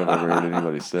disgusting thing I've ever heard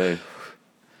anybody say.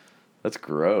 That's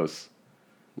gross.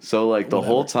 So, like, the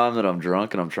whole time that I'm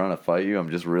drunk and I'm trying to fight you,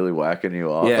 I'm just really whacking you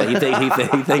off. Yeah,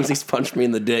 he thinks he's punched me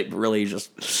in the dick, but really he's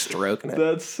just stroking it.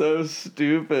 That's so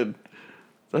stupid.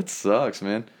 That sucks,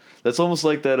 man. That's almost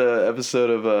like that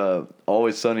episode of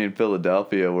Always Sunny in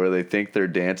Philadelphia where they think they're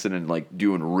dancing and like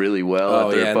doing really well Oh,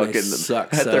 at their yeah, and they fucking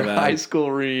suck at so their bad. high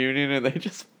school reunion and they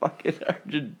just fucking are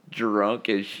just drunk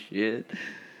as shit.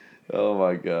 Oh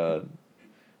my god.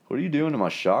 What are you doing to my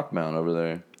shock mount over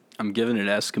there? I'm giving it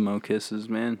Eskimo kisses,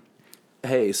 man.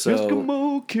 Hey, so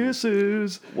Eskimo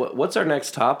kisses. what's our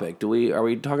next topic? Are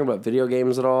we talking about video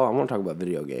games at all? I want to talk about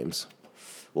video games.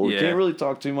 Well, we Yeah. can't really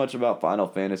talk too much about Final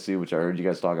Fantasy, which I heard you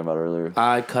guys talking about earlier.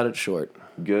 I cut it short.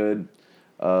 Good.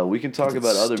 We can talk 'Cause about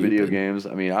it's other video stupid. games.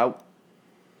 I mean, what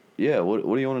do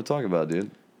you want to talk about,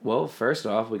 dude? Well, first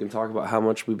off, we can talk about how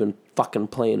much we've been fucking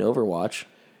playing Overwatch.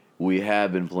 We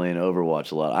have been playing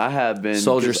Overwatch a lot. I have been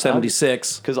Soldier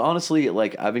 76. Because honestly,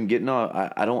 like I've been getting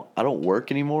on. I don't work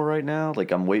anymore right now.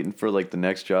 Like I'm waiting for like the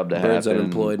next job to Bird's happen.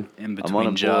 unemployed. In I'm between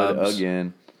unemployed jobs.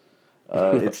 again.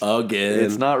 It's Again.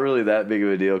 It's not really that big of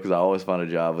a deal because I always find a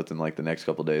job within like the next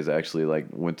couple of days. I actually like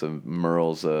went to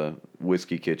Merle's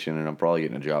whiskey kitchen and I'm probably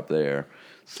getting a job there.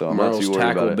 So I'm Merle's not too worried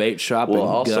Tackle about it. Bait Shop We'll and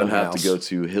also Gun have House. to go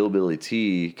to Hillbilly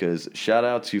Tea because shout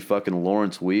out to fucking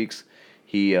Lawrence Weeks.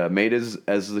 He made his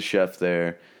as the chef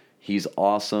there. He's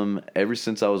awesome. Ever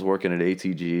since I was working at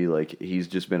ATG, like he's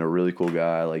just been a really cool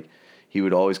guy. Like he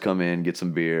would always come in, get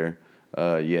some beer.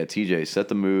 Yeah, TJ, set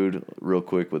the mood real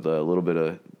quick with a little bit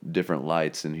of different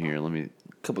lights in here. Let me.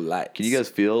 Couple lights. Can you guys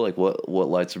feel like what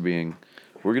lights are being?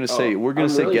 We're gonna say I'm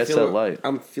really guess feeling, that light.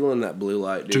 I'm feeling that blue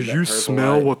light, dude. that purple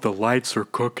light. what the lights are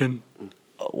cooking?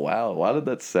 Oh, wow, why did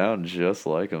that sound just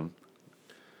like him?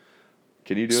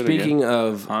 Can you do it again? Speaking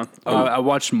of Huh? I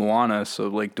watched Moana, so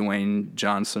like Dwayne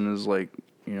Johnson is like,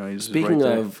 you know, he's speaking right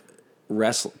there. of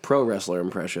pro wrestler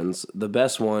impressions, the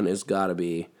best one has got to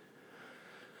be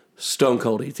Stone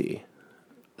Cold ET.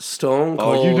 Stone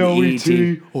Cold ET.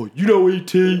 Oh, you know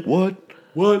ET. What?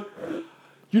 What?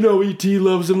 You know ET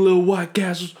loves them little White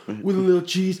Castles with a little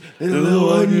cheese and a little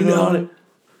onion on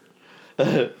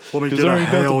it. Let me get a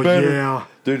hell yeah.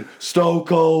 Dude, Stone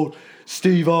Cold,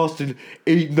 Steve Austin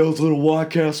eating those little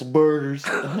White Castle burgers.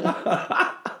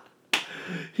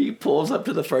 He pulls up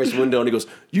to the first window and he goes,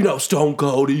 "You know Stone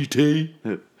Cold ET."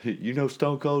 You know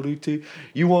Stone Cold ET?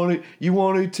 You want it? You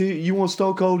want ET? You want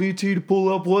Stone Cold ET to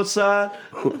pull up what side?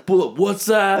 Pull up what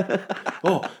side?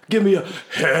 Oh, give me a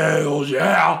hell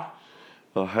yeah.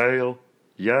 A hell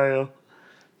yeah.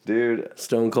 Dude,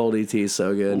 Stone Cold ET is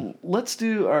so good. let's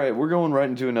do. All right, we're going right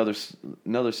into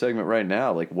another segment right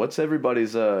now. Like, what's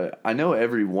everybody's? I know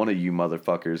every one of you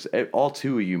motherfuckers, all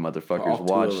two of you motherfuckers All two of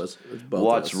watched us. It's both of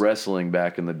watched us. wrestling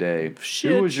back in the day.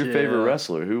 Shit, Who was your favorite yeah.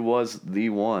 wrestler? Who was the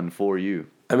one for you?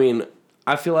 I mean,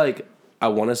 I feel like I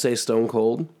want to say Stone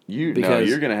Cold. No, because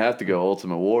you're gonna have to go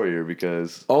Ultimate Warrior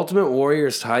because Ultimate Warrior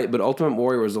is tight, but Ultimate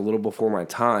Warrior was a little before my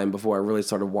time, before I really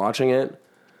started watching it.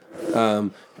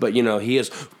 But you know, he is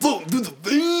flowing through the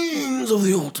veins of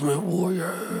the Ultimate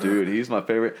Warrior. dude, he's my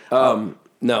favorite.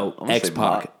 No, gonna say X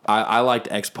Pac. I liked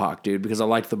X Pac, dude, because I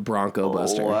liked the Bronco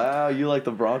Buster. Wow, you like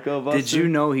the Bronco Buster? Did you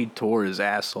know he tore his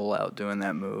asshole out doing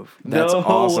that move? That's No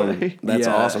awesome. way. That's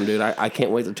Yeah. awesome, dude. I can't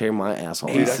wait to tear my asshole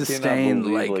Dude, out. I He's cannot sustained,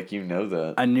 believe, like, you know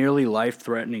that. A nearly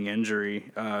life-threatening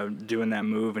injury doing that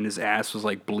move, and his ass was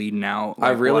like bleeding out. I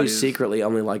Like, really while he was- secretly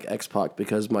only like X Pac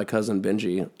because my cousin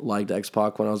Benji liked X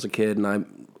Pac when I was a kid, and I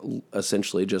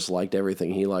essentially just liked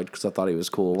everything he liked because I thought he was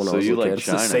cool when So I was you a like kid. It's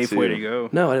the China, safe way too. to go.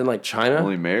 No, I didn't like China.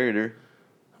 Only married her.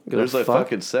 Give a There's a fuck.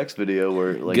 fucking sex video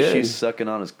where like Good. she's sucking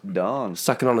on his dong.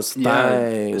 Sucking on his Yeah.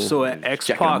 thing. So X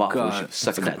Jacking him Pac, off when she's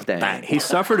sucking that thing. he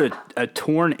suffered a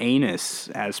torn anus,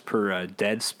 as per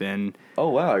Deadspin. Oh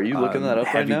wow, are you looking that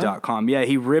up right now? Heavy.com. Yeah,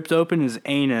 he ripped open his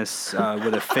anus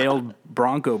with a failed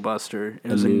Bronco Buster.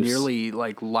 It was a noose. nearly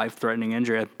like life-threatening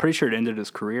injury. I'm pretty sure it ended his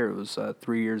career. It was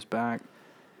 3 years back.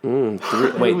 Wait,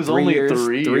 It was 3 only years,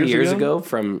 3 3 years years ago? ago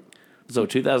from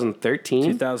 2013.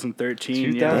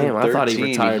 2013. Yeah. Damn, I thought he 2013,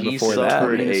 retired before that.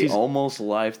 suffered I mean, a he's- almost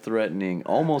life-threatening,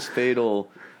 almost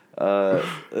fatal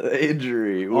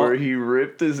injury where he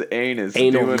ripped his anus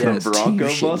Anal doing a castration.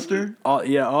 Bronco Buster.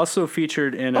 Yeah, also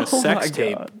featured in a Oh sex my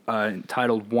tape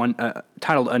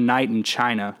titled "A Night in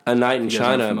China." A Night in You guys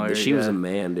aren't China. familiar, She was yeah. a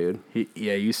man, dude.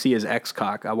 You see his ex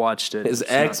cock. I watched it. His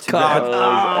It's not ex too cock.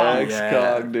 bad. X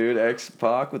cock, dude. X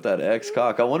Pac with that X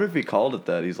cock. I wonder if he called it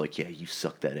that. He's like, yeah, you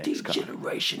suck that X cock.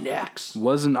 Generation X.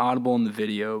 Wasn't audible in the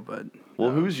video, but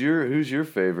Well, who's your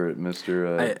favorite,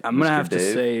 Mister? I'm gonna have to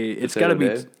say it's Potato gotta be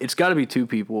Dave? it's gotta be two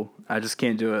people. I just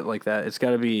can't do it like that. It's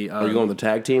gotta be. Are you going with the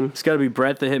tag team? It's gotta be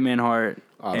Bret the Hitman Hart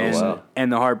and wow.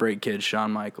 and the Heartbreak Kid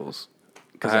Shawn Michaels.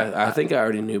 I think I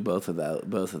already knew both of those.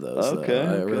 Okay, though. I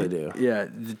okay. really do. Yeah,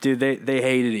 dude, they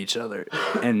hated each other,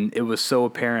 and it was so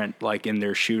apparent, like in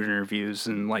their shoot interviews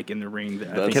and like in the ring. That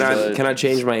I That's think Can I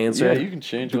change my answer? Yeah, you can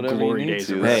change The whatever glory you need days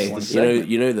to. of That's Hey, the one segment.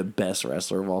 you know who the best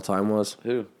wrestler of all time was?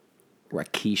 Who?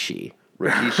 Rikishi.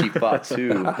 Rikishi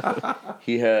Fatu.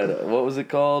 He had what was it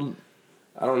called?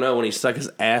 I don't know when he stuck his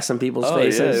ass in people's Oh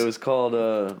faces. yeah, it was called.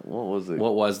 What was it?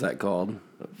 What was that called?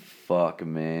 Fuck,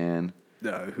 man.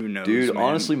 who knows, Dude, man.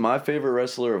 honestly, my favorite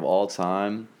wrestler of all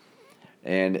time,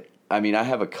 and I mean, I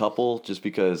have a couple just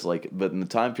because, like, but in the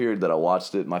time period that I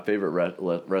watched it, my favorite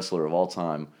wrestler of all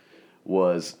time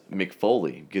was Mick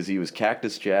Foley because he was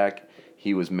Cactus Jack,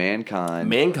 he was Mankind.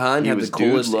 Mankind he had was the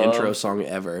coolest Dude Love. intro song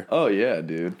ever. Oh yeah,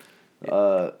 dude.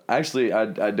 Actually,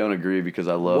 I don't agree because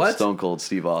I love What? Stone Cold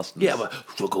Steve Austin. Yeah, but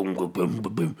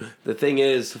the thing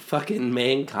is, fucking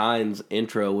Mankind's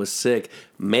intro was sick.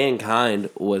 Mankind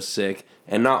was sick,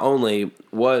 and not only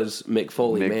was Mick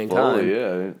Foley Mick Mankind, Foley,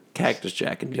 yeah, Cactus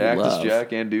Jack and Dude Cactus Love.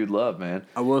 Jack and Dude Love, man.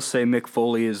 I will say Mick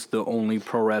Foley is the only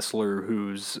pro wrestler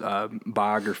whose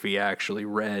biography I actually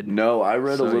read. No, I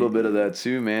read a So little bit of that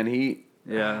too, man.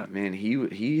 Yeah. Man,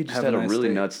 he just Have had a a nice really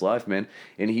day. nuts life, man.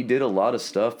 And he did a lot of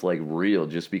stuff like real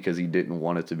just because he didn't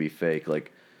want it to be fake.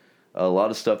 Like a lot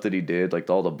of stuff that he did, like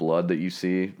all the blood that you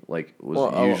see, like was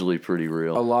Well, usually pretty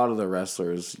real. A lot of the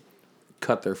wrestlers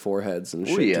cut their foreheads and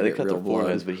shit. Well, yeah, to they get cut real their blood.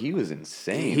 foreheads, but he was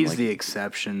insane. He's like, the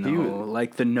exception, he though. was-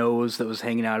 Like the nose that was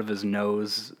hanging out of his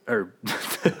nose, or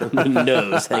The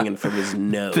nose hanging from his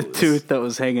nose. the tooth that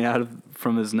was hanging out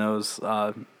from his nose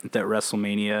at that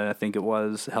WrestleMania, I think it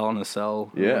was, Hell in a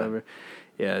Cell. Or Yeah. whatever.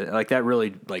 Yeah, like that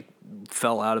really like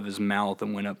fell out of his mouth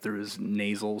and went up through his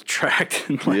nasal tract.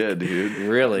 And, like, yeah, dude.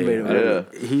 Really? made him-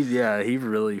 Yeah. he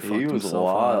really fucked He was himself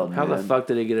wild. up. How the man. fuck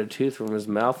did he get a tooth from his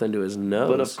mouth into his nose?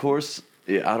 But of course,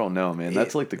 yeah, I don't know, man.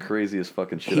 That's like the craziest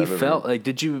fucking shit He I've fell ever. like.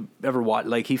 Did you ever watch?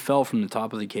 Like he fell from the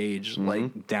top of the cage, Mm-hmm.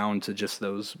 like down to just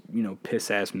those piss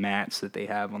ass mats that they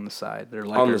have on the side. They're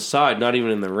like on the side, not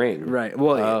even in the ring. right.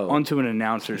 Well, Oh. onto an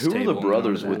announcer's Who were table. the and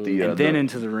brothers onto with that. the, and then the-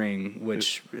 into the ring,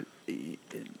 which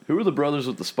Who were the brothers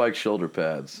with the spiked shoulder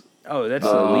pads? that's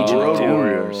The the Legion Road of Doom.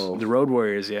 Warriors. The Road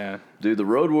Warriors, yeah. Dude, the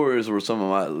Road Warriors were some of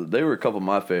my. They were a couple of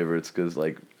my favorites because,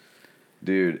 like,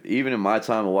 dude, even in my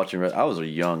time of watching, I was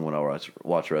young when I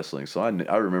watched wrestling, so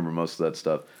I remember most of that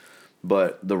stuff.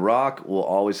 But The Rock will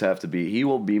always have to be. He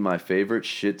will be my favorite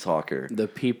shit talker. The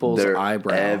people's there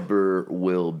eyebrow. ever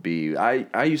will be.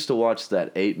 I used to watch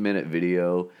that 8-minute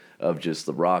video of just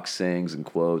The Rock sayings and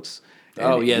quotes. And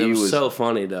Oh yeah, he it was so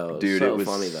funny though. Dude, so it was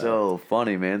funny, though. so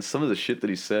funny, man. Some of the shit that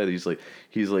he said, he goes,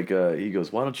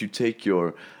 "Why don't you take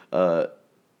your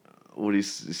what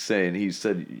he's saying?" He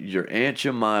said, "Your Aunt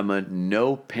Jemima,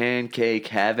 no pancake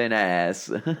having ass."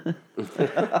 I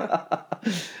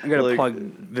gotta Like-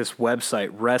 plug this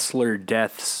website,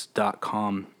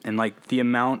 wrestlerdeaths.com, and like the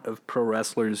amount of pro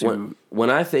wrestlers who When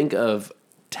I think of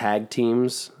tag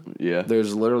teams, Yeah.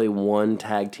 there's literally one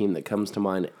tag team that comes to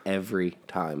mind every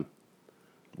time: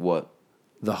 What?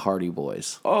 the Hardy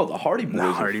Boys. Oh, the Hardy Boys.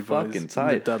 Hardy are Boys, fucking the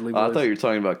tight. Dudley I Boys. thought you were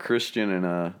talking about Christian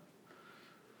and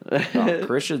Oh,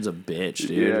 Christian's a bitch,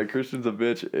 dude. yeah, Christian's a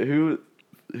bitch. Who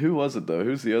was it though?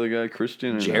 Who's the other guy?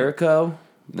 Christian and Jericho,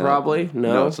 probably.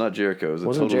 No, it's not Jericho. It was a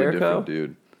Wasn't totally Jericho? different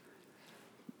dude.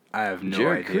 I have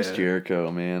no idea. Chris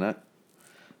Jericho, man,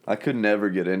 I could never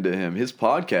get into him. His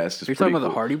podcast is. You're pretty talking about the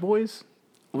cool. Hardy Boys?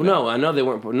 Well, no, I know they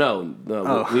weren't. No,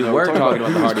 Oh. we No, were talking about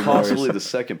the who's Hardy possibly Boys. the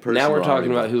second person. Now we're on talking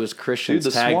it. about who is Dude, Christian's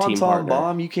the tag team Swanton partner.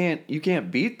 Bomb, you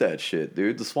can't beat that shit,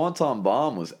 dude. The Swanton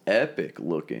Bomb was epic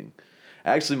looking.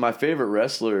 Actually, my favorite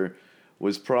wrestler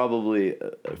was probably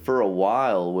for a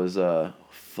while was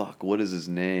fuck, what is his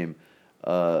name?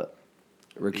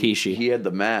 Rikishi, He had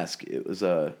the mask. It was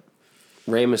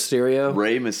Rey Mysterio.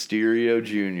 Ray Mysterio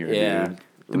Jr. Yeah. dude.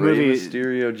 The Ray movie-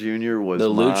 Mysterio Jr. was The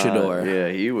my- luchador. Yeah,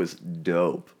 he was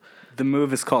dope. The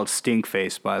move is called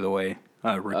Stinkface, by the way.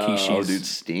 Rikishi's Oh, dude,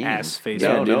 Sting. ass face.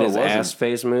 Yeah, No, dude, no, it his wasn't. ass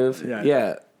face move. Yeah.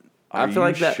 Yeah, Are I feel you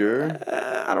like that. Sure.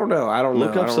 I don't know. I don't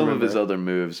Look know. up I don't some remember. of his other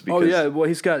moves. Because Oh yeah, well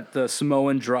he's got the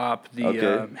Samoan drop, the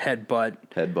Okay. headbutt,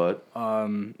 Headbutt,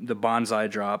 the bonsai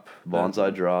drop,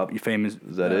 bonsai drop. famous.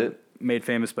 Is that it? Made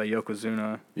famous by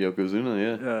Yokozuna,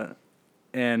 Yokozuna, yeah.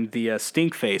 and the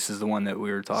stink face is the one that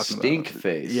we were talking Stink about.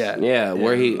 face. Yeah. Yeah,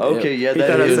 where he. Okay, yeah, He that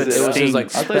thought I is. said It was Sting. his like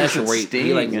I thought you special said where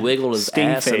he like Sting. wiggled his Sting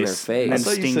ass in their face. face. I And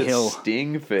thought you Sting said Hill.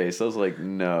 Sting face. I was like,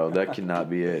 no, that cannot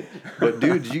be it. But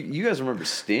dude, you guys remember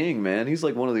Sting, man? He's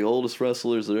like one of the oldest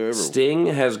wrestlers that ever. Sting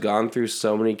has gone through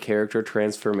so many character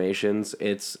transformations.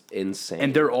 It's insane.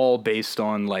 And they're all based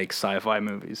on like sci-fi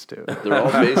movies too. They're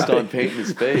all based on painting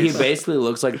his face. he basically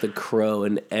looks like the Crow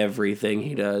in everything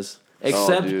he does.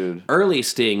 Except dude. early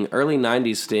Sting, early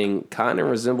 90s Sting kind of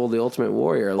resembled the Ultimate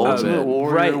Warrior a little Ultimate bit.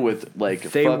 Warrior Right. with like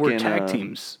They fucking, were tag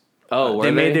teams. Oh, were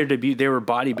they made they? their debut. They were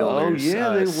bodybuilders. Oh, yeah,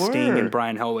 they Sting were. and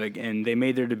Brian Helwig, and they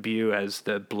made their debut as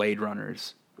the Blade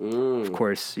Runners. Of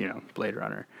course, Blade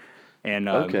Runner. And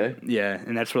Okay. yeah,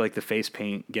 and that's where like the face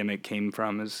paint gimmick came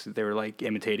from. Is they were like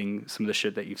imitating some of the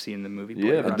shit that you've seen in the movie. Blade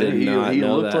Yeah, Runner. but then did not he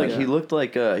know looked that. like Yeah.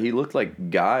 he looked like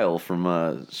Guile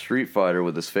from Street Fighter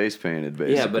with his face painted.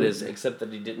 Basically, Yeah, but except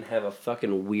that he didn't have a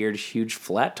fucking weird, huge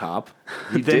flat top.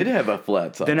 he did have a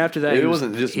flat top. then after that, it he was-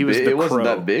 wasn't just he was big, the it wasn't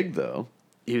Crow. that big though.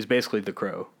 He was basically the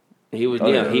Crow. He was, Oh,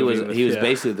 yeah, yeah. he was Yeah.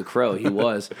 basically the Crow. He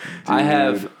was. I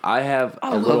have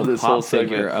a love little this whole pop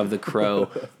figure segment. of the Crow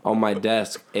on my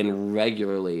desk, and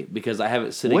regularly because I have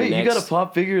it sitting Wait, next. you got a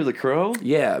pop figure of the Crow?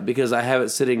 Yeah, because I have it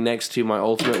sitting next to my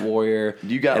Ultimate Warrior.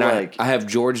 You got, and like- I have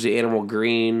George the Animal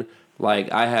Green.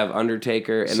 Like I have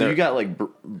Undertaker, and So they're you got like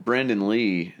Brandon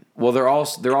Lee. well, they're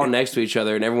all next to each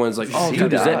other, and everyone's like, "Oh, He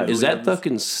dude, died. is that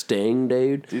fucking Sting,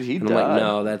 dude?" Dude, he and I'm like, died.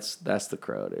 "No, that's the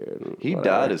Crow, dude." He Whatever.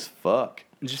 died as fuck.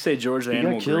 Did you say George the He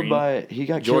Animal got killed Green? by. He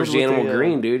got George killed the with Animal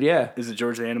Green, dude. Yeah. Is it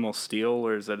George the Animal Steel,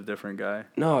 or is that a different guy?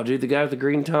 No, dude, the guy with the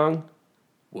green tongue.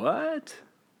 What?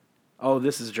 Oh,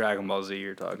 this is Dragon Ball Z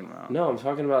you're talking about. No, I'm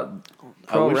talking about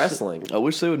I pro wish- wrestling. I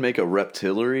wish they would make a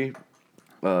Reptillery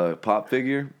pop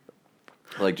figure,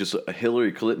 like just a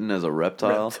Hillary Clinton as a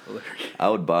reptile. Reptilian. I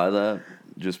would buy that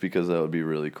just because that would be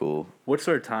really cool. What's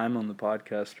our time on the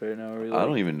podcast right now? Are we I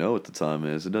don't even know what the time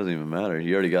is. It doesn't even matter.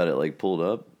 You already got it like pulled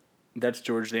up. That's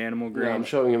George the Animal Green. Yeah, I'm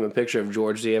showing him a picture of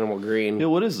George the Animal Green. Yeah,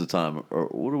 what is the time? Or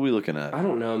what are we looking at? I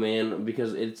don't know, man,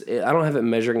 because I don't have it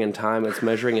measuring in time. It's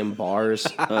measuring in bars.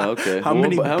 Oh, okay. How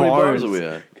many how many bars? bars are we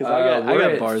at? Because We're I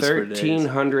got at bars for days.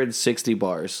 1,360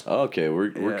 bars. Okay,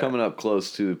 we're Yeah. coming up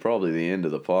close to probably the end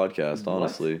of the podcast,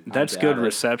 honestly. That's I good doubt it.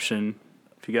 reception.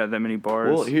 If you got that many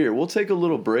bars. Well, here, we'll take a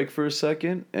little break for a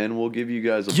second, and we'll give you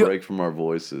guys a Yo- break from our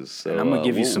voices. So And I'm gonna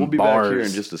give you some we'll be back here in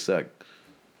bars. just a sec.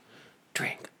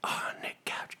 Drink on the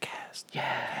Couchcast.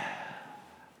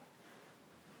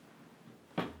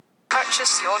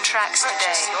 Purchase your tracks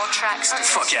today.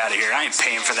 Fuck out of here. I ain't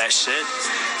paying for that shit.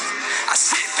 I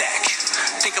sit back,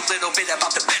 think a little bit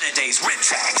about the better days, rip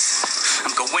tracks.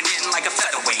 I'm going in like a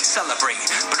featherweight, celebrate.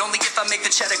 But only if I make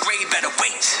the cheddar grade better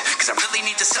wait. Cause I really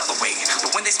need to celebrate.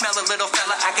 But when they smell a little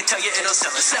fella, I can tell you it'll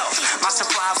sell itself. My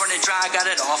supply running dry, got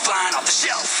it all flying off the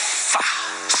shelf.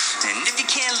 And if you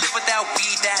can't live without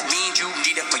weed, that means you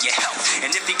need it for your health.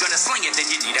 And if you're gonna sling it, then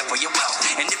you need it for your wealth.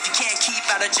 And if you can't keep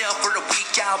out of jail for a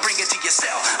week, I'll bring it to your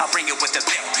cell. I'll bring it with the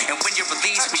bill. And when you're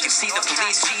released, we can see the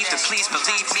police chief. And please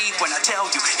believe me when I tell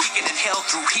you, he can inhale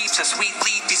through heaps of sweet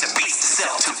leaf. He's a beast to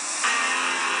sell to.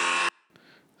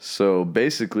 So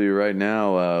basically, right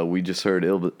now, we just heard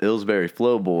Illsbury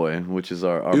Flow Boy, which is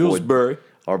our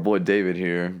boy David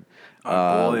here.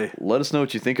 boy. Let us know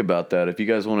what you think about that. If you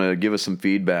guys want to give us some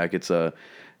feedback, it's a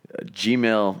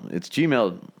Gmail. It's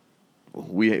Gmail.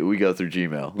 We go through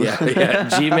Gmail. Yeah.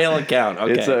 Gmail account.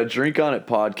 Okay. It's a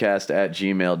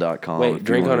drinkonitpodcast@gmail.com. Wait,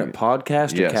 Drink on It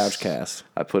podcast or Yes. Couchcast?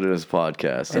 I put it as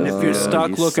podcast. and if you're you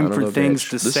stuck looking son of for a things bitch.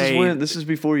 to this say, this is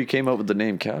before you came up with the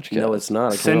name Couchcast. No, it's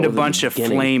not. I came send up a with it at bunch the of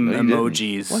beginning. flame No, you didn't.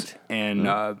 emojis, What? and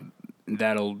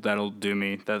that'll do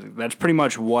me. That's pretty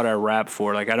much what I rap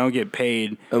for. Like I don't get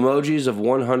paid. Emojis of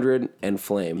 100 and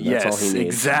flame. That's all Yes, he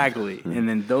needs. exactly. And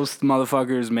then those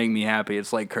motherfuckers make me happy.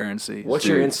 It's like currency. What's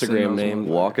So your send Instagram those name?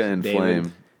 Waka and David.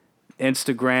 Flame.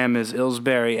 Instagram is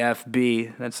Illsbury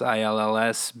FB. That's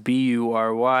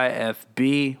ILLSBURY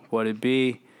FB. What it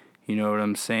be? You know what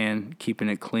I'm saying? Keeping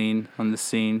it clean on the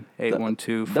scene.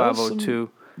 812-502.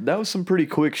 That was some pretty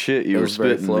quick shit you were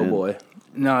Illsbury spitting. Flow man. Boy.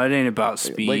 No, it ain't about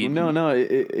speed. Like no,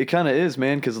 it kind of is,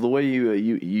 man, because the way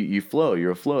you flow,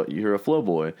 you're a flow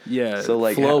boy. Yeah, So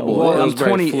like, Flow Boy. Well, I'm Illsbury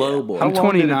 20. Flow Boy. How I'm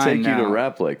long did it 29 take now. you to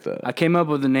rap like that? I came up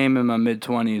with the name in my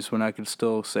mid-20s when I could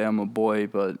still say I'm a boy,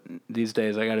 but these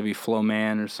days I got to be Flow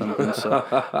Man or something. So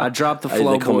I dropped the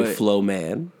Flow They call Boy. me Flow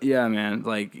Man. Yeah, man.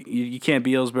 Like you can't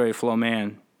be Illsbury Flow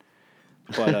Man,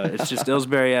 but it's just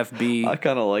Illsbury FB. I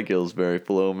kind of like Illsbury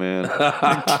Flow, man.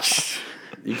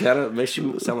 You gotta makes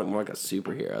you sound like more like a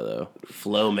superhero though.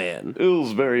 Flow Man.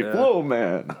 Illsbury Flow,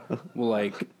 man. Well,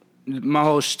 like my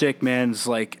whole shtick, man, is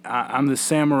like I'm the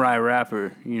samurai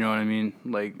rapper. You know what I mean?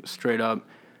 Like straight up,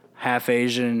 half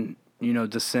Asian,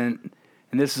 descent.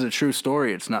 And this is a true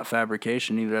story. It's not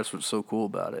fabrication either. That's what's so cool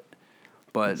about it.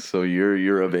 But So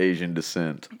you're of Asian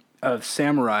descent.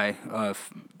 samurai,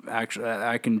 actually,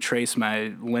 I can trace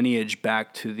my lineage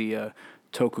back to the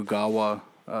Tokugawa,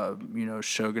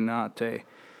 shogunate.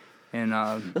 And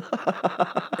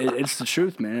it's the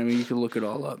truth, man. I mean, you can look it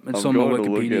all up. It's on my going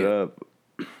to look it Wikipedia. up.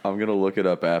 I'm gonna look it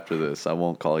up after this. I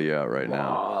won't call you out right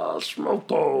now.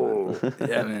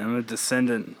 Yeah, man. I'm a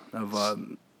descendant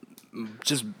of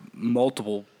just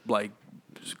multiple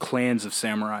clans of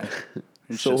samurai.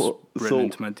 It's So- just written so-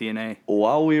 into my DNA.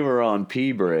 While we were on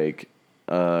pee break,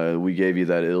 we gave you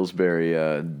that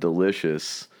Illsbury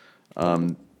Delicious.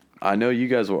 I know you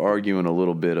guys were arguing a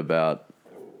little bit about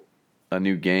a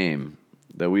new game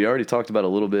that we already talked about a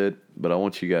little bit, but I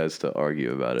want you guys to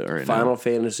argue about it right Final now.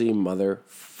 Fantasy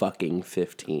motherfucking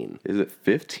 15. Is it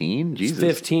 15? It's Jesus.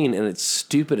 15 and it's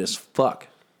stupid as fuck.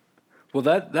 Well,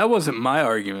 that wasn't my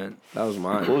argument. That was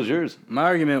mine. What was yours? My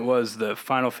argument was the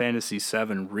Final Fantasy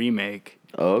VII remake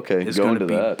Oh, okay. is Go going into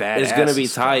to be that. badass. It's going to be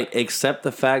as fuck. tight, except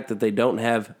the fact that they don't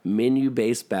have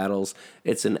menu-based battles.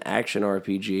 It's an action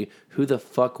RPG. Who the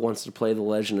fuck wants to play The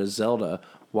Legend of Zelda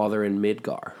while they're in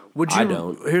Midgar? I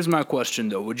don't. Here's my question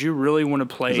though: would you really want to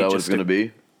play Is that what it's just going to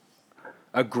be?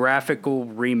 a graphical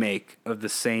remake of the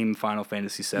same Final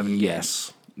Fantasy VII game?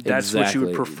 Yes. That's what you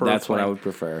would prefer. That's what I playing. would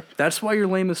prefer. That's why you're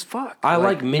lame as fuck. I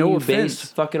like no menu-based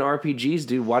offense. fucking RPGs,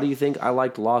 dude. Why do you think I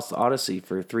liked Lost Odyssey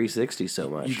for 360 so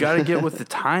much? You got to get with the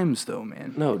times, though,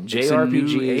 man. No, It's a new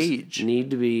JRPGs age.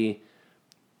 need to be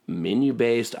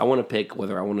menu-based. I want to pick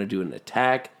whether I want to do an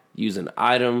attack, use an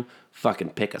item, fucking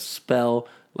pick a spell.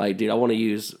 Like, dude, I want to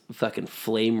use fucking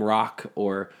flame rock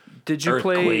or Did you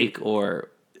earthquake play or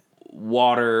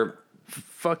water.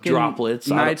 fucking droplets?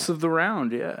 Knights of the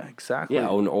Round? Yeah, exactly. Yeah,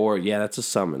 or yeah, that's a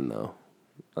summon though.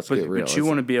 Let's get real. But you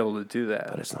want to be able to do that.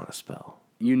 but it's not a spell.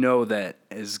 You know that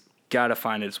has got to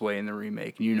find its way in the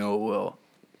remake. You know it will.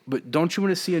 But don't you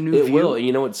want to see a new It view? will.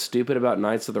 You know what's stupid about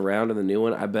Knights of the Round and the new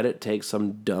one? I bet it takes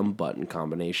some dumb button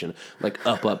combination. Like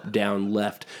up, down,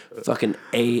 left. Fucking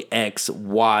A, X,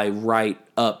 Y, right,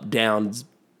 up, down,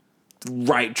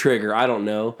 right trigger. I don't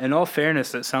know. In all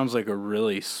fairness, that sounds like a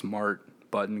really smart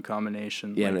button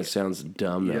combination. Yeah, and Like, it sounds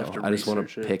dumb you though. have to I just want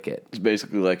research to it. pick it. It's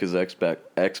basically like his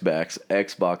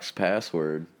Xbox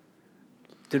password.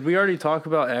 did we already talk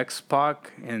about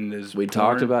X-Pac and his We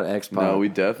talked porn? about Xbox. No, we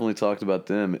definitely talked about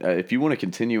them. If you want to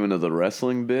continue into the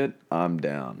wrestling bit, I'm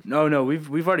down. No,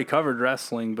 we've already covered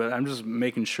wrestling, but I'm just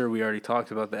making sure we already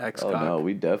talked about the X-Cock. Oh no,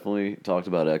 we definitely talked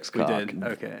about We X-Cock. did.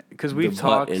 Okay. Because the we've butt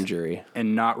talked injury.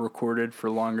 and not recorded for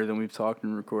longer than we've talked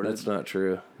and recorded. That's not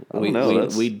true. don't We, know, we,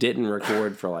 that's- we didn't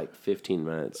record for like 15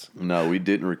 minutes. No, we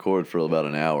didn't record for about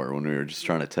an hour when we were just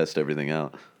trying to test everything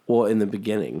out. Well, in the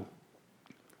beginning.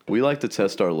 We like to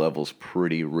test our levels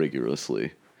pretty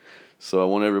rigorously. So I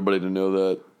want everybody to know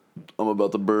that I'm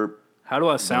about to burp. How do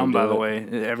I sound, Don't by do the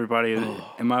it. way? Everybody,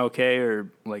 am I okay? Or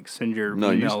like send your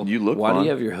No, email? you look Why fine. do you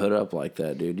have your hood up like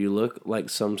that, dude? You look like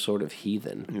some sort of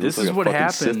heathen. You This look is like a what fucking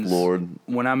happens Sith Lord.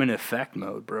 when I'm in effect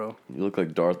mode, bro. You look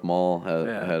like Darth Maul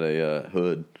had a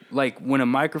hood. Like when a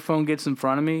microphone gets in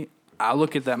front of me, I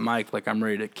look at that mic like I'm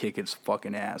ready to kick its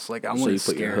fucking ass. Like I want to you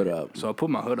put your hood up. So I put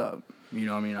my hood up. You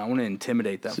know what I mean? I want to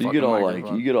intimidate that. So you fucking get all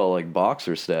microphone. like you get all like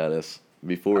boxer status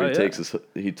before Oh, he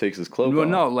yeah. takes his cloak Well, off.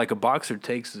 no, like a boxer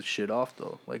takes his shit off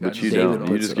though. Like I But just you leave it don't. on. You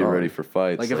puts just it get on. ready for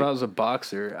fights. Like if I was a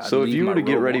boxer, I'd so if leave you my were to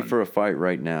get robe ready on. for a fight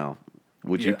right now,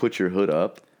 would you Yeah. put your hood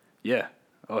up? Yeah.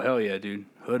 Oh hell yeah, dude.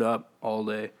 Hood up all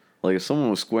day. Like if someone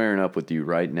was squaring up with you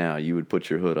right now, you would put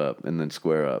your hood up and then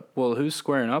square up. Well, who's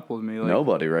squaring up with me? Like,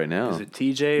 Nobody right now. Is it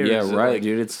TJ? Or Yeah, is it right, like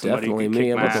dude. It's somebody who definitely could me.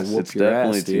 kick I'm my about to ass? whoop It's your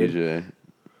definitely ass, dude. TJ.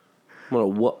 I'm gonna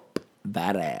whoop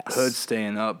that ass. Hood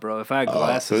staying up, bro. If I had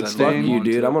glasses, hood I'd staying? lock Fuck them you, on,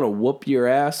 dude. too. I'm gonna whoop your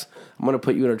ass. I'm gonna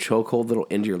put you in a chokehold that'll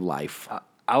end your life.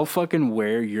 I'll fucking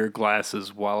wear your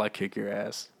glasses while I kick your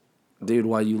ass. Dude,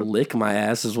 while you lick my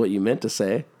ass is what you meant to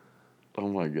say. Oh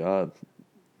my god.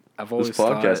 I've always This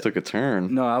podcast thought, took a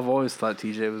turn. No, I've always thought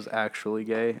TJ was actually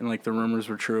gay, and like the rumors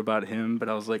were true about him. But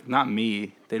I was like, not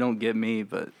me. They don't get me,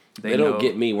 but They know, don't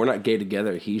get me. We're not gay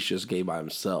together. He's just gay by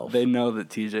himself. They know that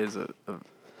TJ's a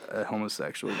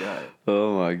homosexual guy.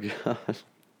 Oh my god.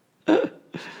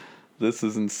 This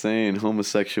is insane.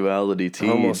 Homosexuality tea.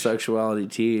 Homosexuality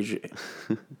tease.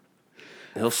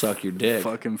 He'll suck your dick.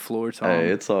 Fucking floor Tom. Hey,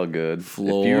 it's all good. If you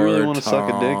Floor really want to suck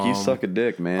a dick, you Tom. suck a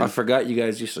dick, man. I forgot you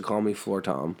guys used to call me Floor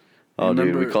Tom. Oh, dude,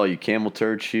 we Remember- call you camel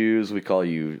turd shoes. We call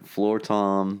you floor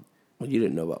Tom. Well, you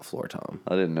didn't know about Floor Tom.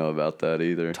 I didn't know about that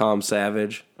either. Tom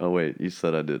Savage. Oh wait, you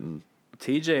said I didn't.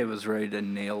 TJ was ready to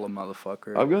nail a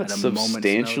motherfucker. I've got at a moment's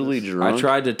substantially notice. drunk. I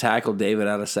tried to tackle David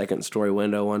out a second story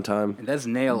window one time. And that's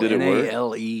nail. Did it work?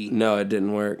 N-A-L-E. No, it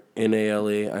didn't work.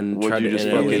 NALE. I Would tried you to just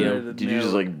NALE fucking? him. him. Did you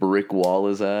just like brick wall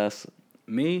his ass?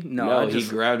 Me? No, No, I he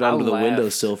just, grabbed I onto the laughed.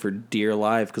 windowsill for dear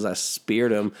life because I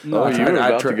speared him. Oh, you were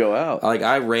about to go out. Like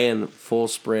I ran full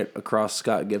sprint across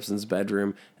Scott Gibson's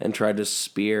bedroom and tried to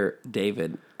spear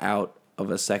David out of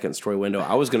a second story window.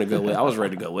 I was gonna go with. I was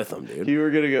ready to go with him, dude. You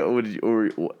were gonna go.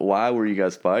 Why were you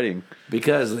guys fighting?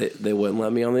 Because they wouldn't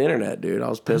let me on the internet, dude. I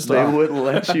was pissed They off. wouldn't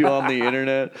let you on the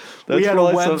internet. That's had a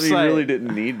probably something you website. really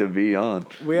didn't need to be on.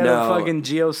 We had No. a fucking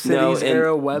GeoCities No, and-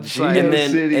 era website. And then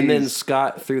Cities.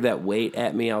 Scott threw that weight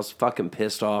at me. I was fucking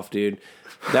pissed off, dude.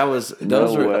 That was No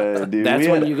those were. way, dude. That's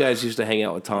We when had- you guys used to hang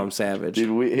out with Tom Savage. Dude,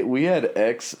 we had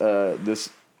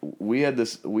we had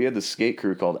the skate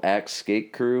crew called Axe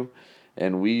Skate Crew,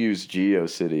 and we used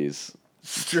GeoCities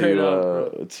Straight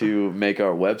up, to make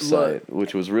our website,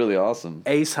 which was really awesome.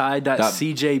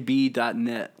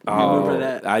 acehigh.cjb.net. Oh, Remember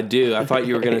that? I do. I thought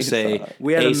you were gonna say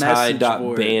We had a message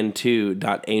board.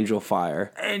 acehigh.band2.angelfire.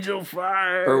 Angel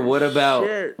Fire. Or what about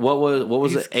Shit. what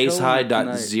was He's it? killing it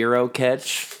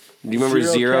acehigh.zerocatch. Do you remember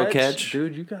Zero Catch?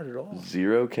 Dude, you got it all.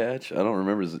 Zero Catch? I don't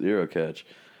remember Zero Catch.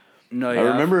 No, I yeah.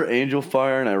 remember Angel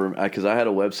Fire, and because I had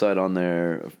a website on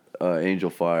there, Angel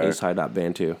Fire.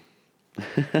 Acehigh.band2.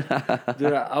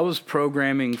 Dude, I was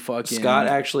programming fucking Scott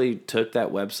actually took that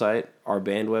website, our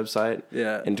band website,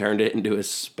 Yeah. and turned it into a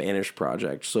Spanish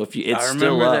project. So if you, it's I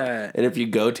still remember up, that. and if you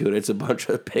go to it, it's a bunch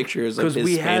of pictures of 'Cause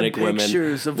we had Hispanic women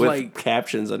pictures of, with like,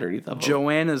 captions underneath them.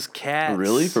 Joanna's cats.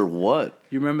 Really? For what?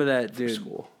 You remember that, dude?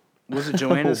 School. Was it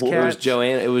Joanna's It was cats?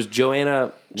 It was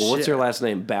Joanna. Well, what's Shit. her last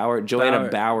name? Joanna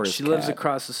Bowers. She lives cat.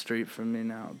 across the street from me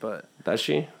now, but Does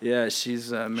she? yeah,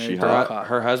 she's married She to a hot? cop.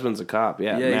 Her husband's a cop.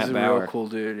 Yeah, Yeah, Matt he's a Bauer. real cool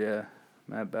dude. Yeah,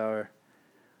 Matt Bauer.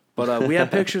 But we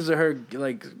had pictures of her,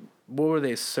 like, what were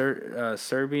they,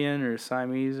 Serbian or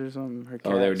Siamese or something? Her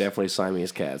cats. Oh, they were definitely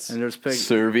Siamese cats. And there's pictures.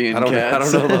 Serbian I don't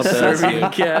cats. know about that. Serbian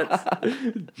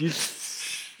cats.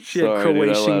 She had Sorry, dude,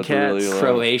 I Croatian laughed cats. really loud.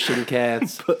 Croatian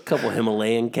cats, a couple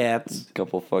Himalayan cats.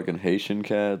 Couple fucking Haitian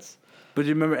cats. But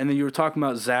you remember, and then you were talking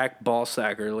about Zach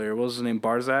Balsack earlier. What was his name?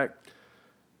 Barzak?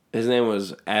 His name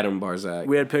was Adam Barzak.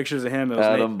 We had pictures of him. It was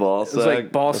Adam It was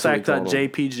like Balsack? That's what we called him.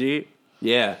 Balsack.jpg.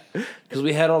 Yeah, because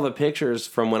we had all the pictures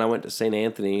from when I went to St.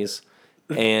 Anthony's,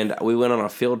 and we went on a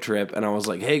field trip, and I was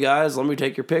like, "Hey guys, let me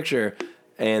take your picture,"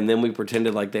 and then we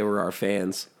pretended like they were our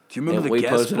fans. Do you remember and the we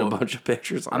guest posted book? a bunch of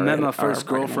pictures. I met my first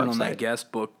girlfriend on that website.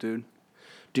 guest book, dude.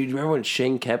 Dude, you remember when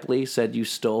Shane Kepley said you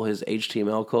stole his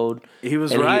HTML code? He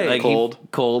was And right. Cold.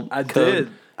 I code. did.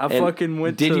 I And fucking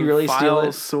went did to you really steal file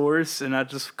it? source and I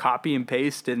just copy and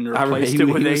pasted and I remember replaced he it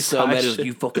with was so mad. A5 He was like,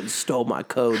 you fucking stole my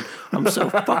code. I'm so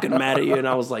fucking mad at you. And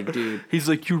I was like, dude. He's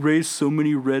like, you raised so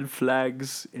many red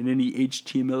flags in any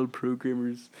HTML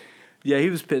programmers. Yeah,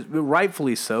 he was pissed. But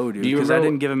rightfully so, dude. Because I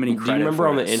didn't give him any credit. Do you remember for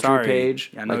on the it. intro Sorry.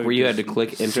 page, I know like where you had to there's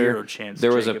click zero enter, chance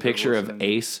there was a Jacob picture of listened.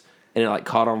 Ace, and it like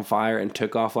caught on fire and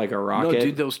took off like a rocket. No,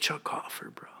 dude, that was Chuck Coffer,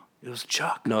 bro. It was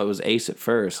Chuck. No, it was Ace at It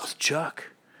first. was Chuck.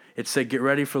 It said, get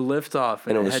ready for liftoff.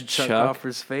 And And it it was had Chuck Chuck?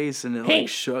 Coffer's face and it Hey. like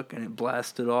shook and it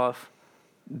blasted off.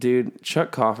 Dude,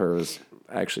 Chuck Coffer was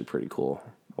actually pretty cool.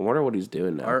 I wonder what he's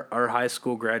doing now. Our high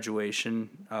school graduation,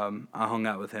 I hung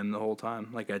out with him the whole time.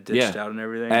 Like I ditched out and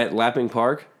everything. At Lapping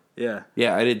Park? yeah.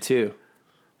 Yeah, I did too.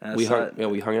 And I We sat-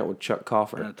 hung out with Chuck and I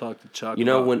Coffer. talked to Chuck. You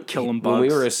know, about when killing bugs. when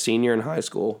we were a senior in high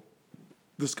school,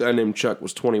 this guy named Chuck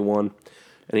was 21,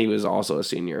 and he was also a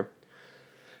senior.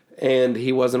 And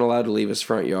he wasn't allowed to leave his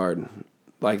front yard.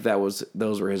 Like those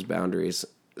were his boundaries.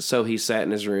 So he sat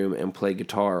in his room and played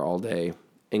guitar all day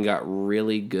and got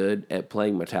really good at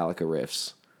playing Metallica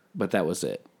riffs. But that was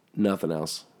it. Nothing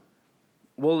else.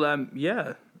 Well,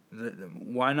 yeah.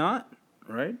 Why not?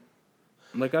 Right?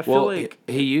 Like I feel Well, like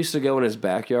he used to go in his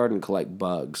backyard and collect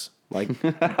bugs. Like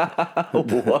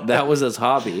that was his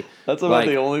hobby. That's about Like,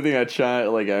 the only thing I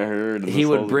heard. in he this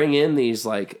would whole- bring in these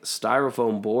like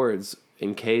styrofoam boards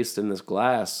encased in this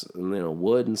glass and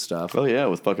wood and stuff. Oh yeah,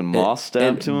 with fucking moss stabbed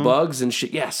and to him. bugs and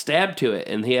shit. Yeah, stabbed to it,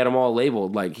 and he had them all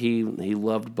labeled. Like he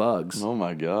loved bugs. Oh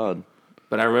my god.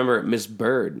 But I remember Miss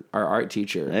Bird, our art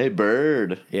teacher. Hey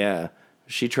bird. Yeah,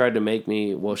 she tried to make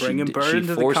me. Well, Bringing she Bird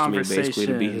into the forced me basically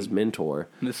to be conversation. his mentor.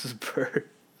 Mrs. Bird.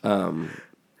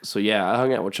 So yeah, I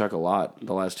hung out with Chuck a lot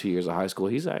the last 2 years of high school.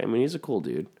 He's a cool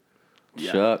dude.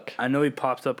 Chuck. I know he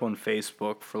popped up on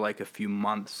Facebook for like a few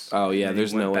months. Oh yeah, and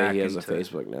there's went no way back he has a into-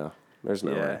 Facebook now. There's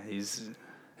no Yeah, way. he's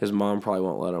His mom probably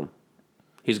won't let him.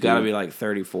 He's got to be like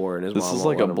 34, and his This mom is won't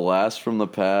like a let him. blast from the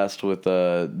past with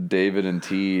David and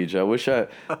Tej. I wish I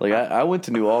went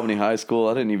to New Albany High School.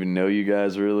 I didn't even know you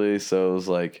guys really, so it was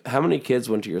like How many kids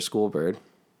went to your school, Bird?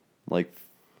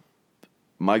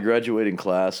 my graduating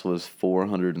class was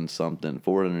 400 and something,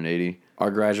 480.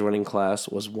 Our graduating class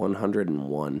was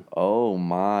 101. Oh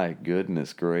my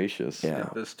goodness gracious. Yeah,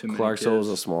 that's too many Clarksville was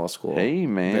kids. a small school. Hey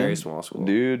man. Very small school.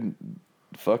 Dude,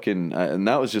 fucking and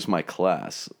that was just my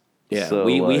class. Yeah, So,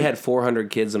 we like, had 400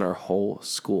 kids in our whole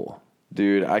school.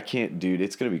 Dude,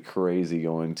 it's gonna be crazy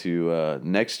going to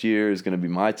next year is gonna be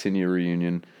my 10-year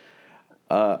reunion.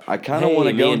 I kind of Hey, want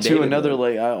to me go and to David another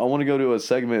went. I want to go to a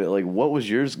segment like what was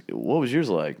yours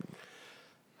like?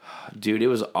 Dude, it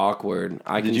was awkward.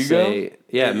 I can you say, go?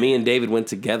 yeah, me and David went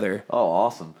together. Oh,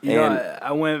 awesome. You know,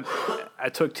 And- I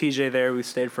took TJ there. We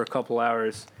stayed for a couple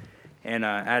hours, and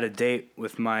I had a date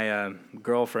with my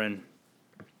girlfriend,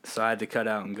 so I had to cut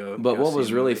out and go. But go what see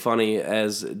was a really movie. funny,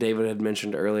 as David had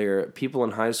mentioned earlier, people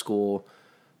in high school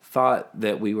thought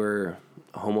that we were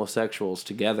homosexuals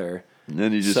together. And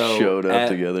then you just So, showed up at-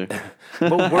 together.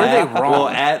 But were they wrong? Well,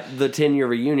 at the 10-year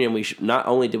reunion, we not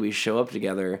only did we show up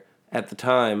together at the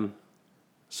time.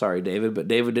 Sorry, David, but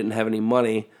David didn't have any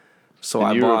money, so And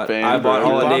I you were bought paying I for bought it.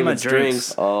 all You of bought my David's drinks.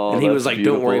 drinks, Oh, and he was that's like,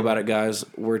 "Don't worry beautiful. about it, guys.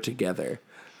 We're together."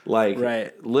 Like,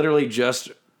 Right. literally just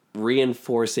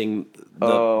reinforcing the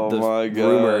my God.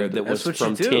 rumor that That's was what you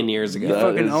from do. 10 years ago. You That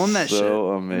fucking is own that so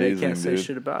shit. amazing, They can't say dude.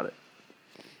 shit about it.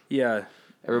 Yeah.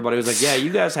 Everybody was like, yeah, you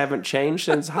guys haven't changed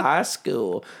since high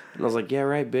school. And I was like, yeah,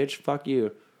 right, bitch, fuck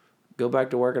you. Go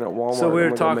back to working at Walmart. So we I'm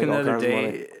were gonna go talking make the all other kinds of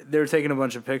money. day. They were taking a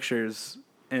bunch of pictures,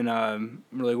 and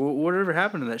we're like, "Whatever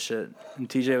happened to that shit?" And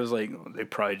TJ was like, "They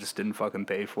probably just didn't fucking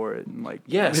pay for it." And like,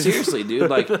 Yeah, seriously, dude.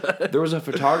 Like, there was a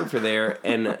photographer there,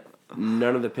 and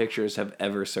none of the pictures have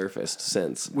ever surfaced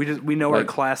since. we know our Like-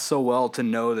 class so well to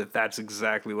know that that's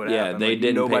exactly what Yeah, happened. they Like,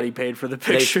 didn't. Nobody paid for the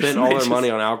They pictures. spent and all they their just- money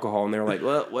on alcohol, and they were like,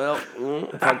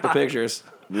 fuck the pictures.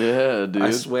 Yeah, dude.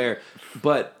 I swear.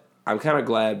 But I'm kind of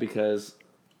glad because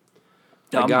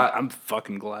I'm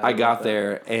fucking glad. I about got that.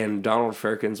 there, and Donald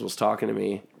Firkins was talking to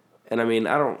me. And I mean,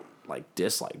 I don't like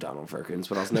dislike Donald Firkins,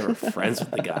 but I was never friends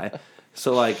with the guy.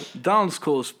 So like, Donald's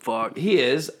cool as fuck. he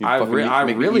is. You I fucking make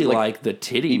me really eat, like, like the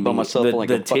titty eat by meat, myself the, like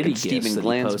the a fucking titty Steven gifts that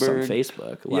he posts on Glansberg.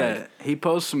 Facebook. Like, Yeah, he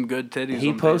posts some good titties. he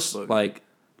on posts Facebook. like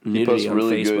nudity posts on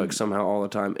really Facebook good- somehow all the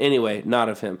time. Anyway, not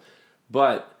of him,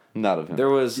 but Not of him. there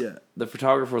was Yeah. the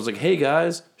photographer was like, "Hey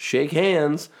guys, shake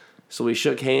hands." So we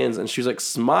shook hands, and she was like,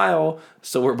 "Smile."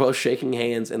 So we're both shaking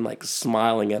hands and like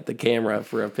smiling at the camera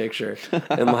for a picture.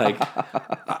 And like,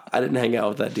 I didn't hang out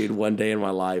with that dude one day in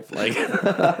my life. Like,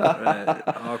 Right,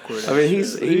 awkward. I mean,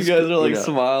 he's you guys are like you know,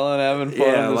 smiling, having fun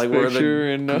yeah, in this like we're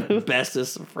picture, and the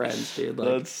bestest of friends, dude. Like,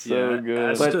 that's so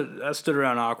good. I stood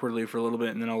around awkwardly for a little bit,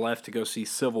 and then I left to go see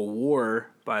Civil War.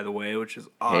 By the way, which is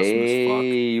awesome as fuck.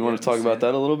 Hey, you want to talk about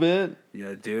that a little bit?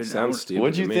 Yeah, dude. sounds stupid.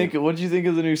 What'd you to me. think? What'd you think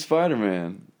of the new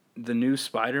Spider-Man? The new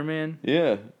Spider-Man.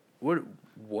 Yeah, What?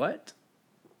 What?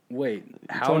 Wait,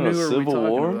 how talking new about are we Civil talking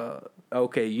War? about?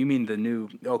 Okay, you mean the new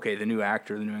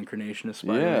actor, the new incarnation of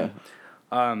Spider-Man.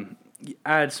 I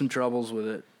had some troubles with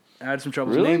it. I had some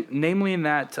troubles, Really? namely in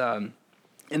that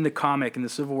in the comic, in the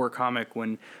Civil War comic,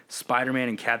 when Spider-Man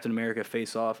and Captain America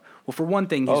face off. Well, for one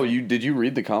thing, he's, did you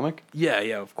read the comic? yeah,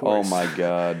 of Oh course. my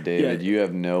God, David, Yeah. you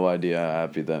have no idea how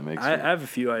happy that makes I me. have a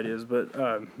few ideas, but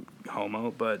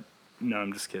homo. But no,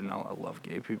 I'm just kidding. I love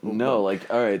gay people. No, like,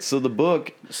 all right. So the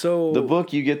book,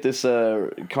 you get this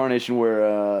carnation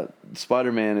where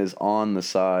Spider-Man is on the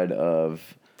side of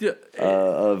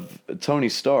Tony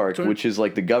Stark, which is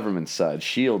like the government side,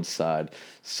 Shield's side.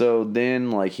 So then,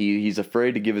 like, he's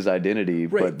afraid to give his identity,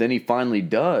 Right. but then he finally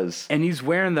does. and he's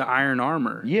wearing the iron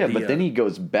armor. Yeah, The, but then he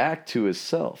goes back to his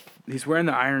self. he's wearing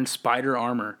the iron spider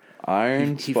armor.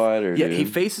 Iron Spider, Yeah, dude. he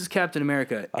faces Captain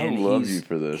America, I and love you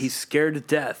for this. He's scared to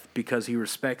death because he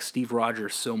respects Steve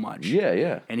Rogers so much.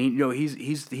 Yeah. and he's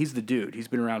the dude. He's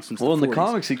been around since. Well, in the the 40s.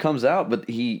 comics, he comes out, but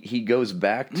he goes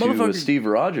back to Motherfucker- Steve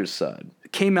Rogers' side.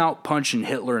 Came out punching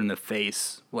Hitler in the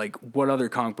face. Like, what other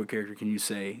comic book character can you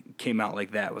say came out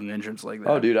like that with an entrance like that?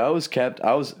 Oh, dude, I was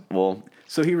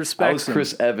So he I respects was him.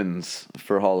 Chris Evans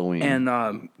for Halloween.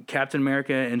 And Captain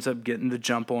America ends up getting the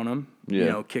jump on him,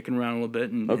 Yeah. kicking around a little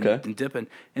bit and, Okay. and dipping.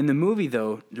 In the movie,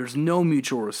 though, there's no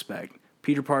mutual respect.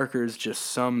 Peter Parker is just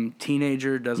some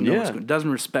teenager, doesn't know Yeah.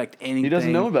 doesn't respect anything. He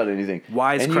doesn't know about anything.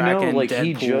 Wisecracking, like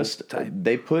he Deadpool just type.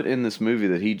 they put in this movie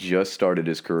that he just started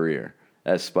his career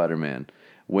as Spider-Man.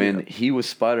 When he was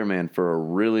Spider-Man for a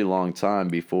really long time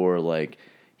before like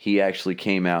he actually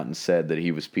came out and said that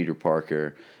he was Peter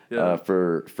Parker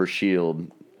for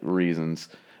Shield reasons.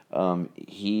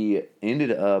 He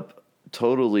ended up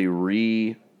totally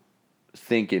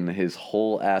rethinking his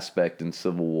whole aspect in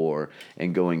Civil War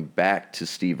and going back to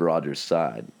Steve Rogers'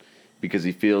 side because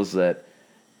he feels that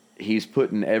he's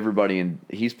putting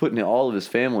all of his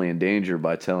family in danger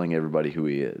by telling everybody who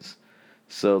he is.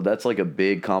 So that's like a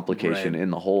big complication Right. in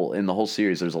the whole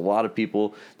series. There's a lot of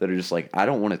people that are just like, I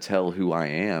don't want to tell who I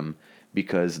am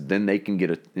because then they can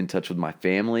get in touch with my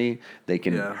family. They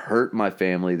can hurt my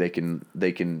family. They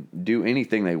can do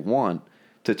anything they want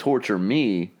to torture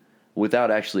me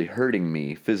without actually hurting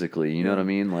me physically. You know what I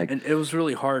mean? Like, And it was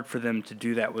really hard for them to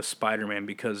do that with Spider-Man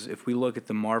because if we look at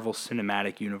the Marvel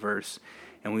Cinematic Universe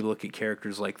and we look at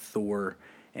characters like Thor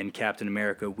and Captain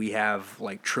America, we have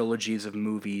like trilogies of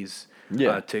movies. And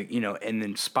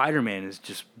then Spider-Man is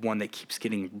just one that keeps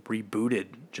getting rebooted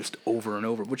just over and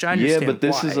over, which I understand. yeah, but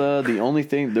this why. is the only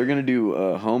thing they're gonna do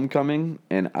Homecoming,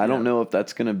 and I don't know if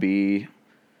that's gonna be.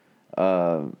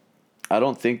 I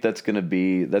don't think that's gonna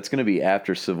be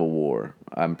after Civil War.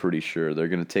 I'm pretty sure they're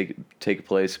gonna take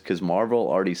place because Marvel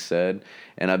already said,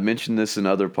 and I've mentioned this in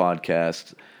other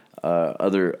podcasts,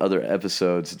 other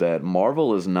episodes that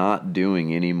Marvel is not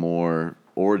doing any more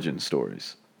origin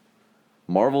stories.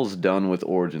 Marvel's done with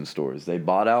origin stories. They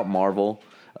bought out Marvel.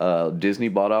 Disney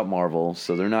bought out Marvel,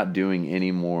 so they're not doing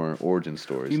any more origin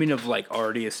stories. You mean of like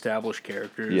already established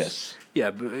characters? Yes.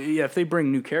 Yeah, but if they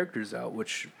bring new characters out,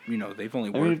 which they've only.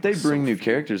 I mean, if they bring new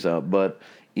characters out, but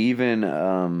even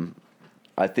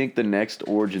I think the next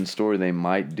origin story they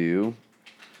might do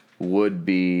would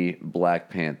be Black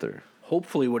Panther.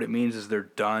 Hopefully, what it means is they're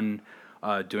done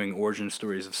doing origin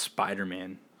stories of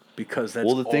Spider-Man, because that's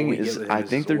Well, the all thing we is, get with him I is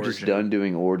think his they're just origin. done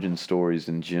doing origin stories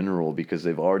in general because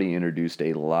they've already introduced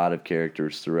a lot of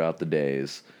characters throughout the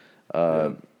days.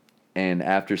 And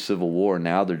after Civil War,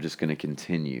 now they're just going to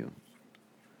continue.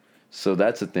 So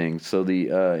that's the thing. So the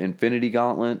Infinity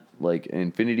Gauntlet, like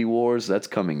Infinity Wars, that's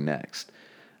coming next.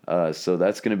 So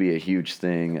that's going to be a huge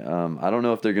thing. I don't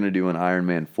know if they're going to do an Iron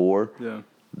Man 4. Yeah.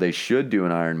 They should do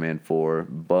an Iron Man 4,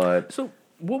 but So,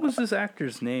 what was this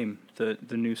actor's name? The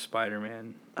new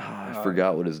Spider-Man. I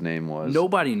forgot what his name was.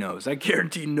 Nobody knows. I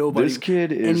guarantee nobody. This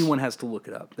kid is- anyone has to look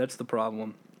it up. That's the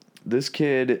problem. This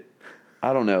kid,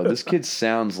 I don't know. This kid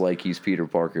sounds like he's Peter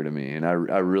Parker to me, and I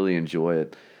really enjoy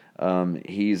it.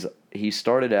 He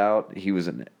started out, he was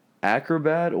an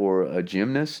acrobat or a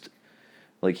gymnast.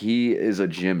 Like, he is a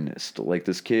gymnast. Like,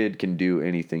 this kid can do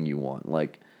anything you want.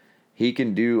 Like, he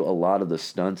can do a lot of the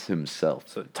stunts himself.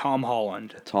 So Tom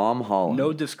Holland. Tom Holland.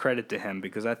 No discredit to him,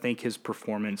 because I think his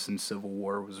performance in Civil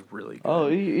War was really good. Oh,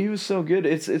 he was so good.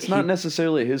 It's not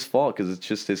necessarily his fault because it's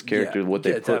just his character, Yeah, what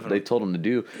they yeah, definitely. they told him to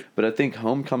do. But I think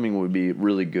Homecoming would be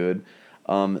really good.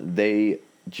 They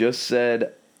just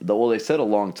said they said a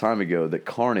long time ago that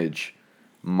Carnage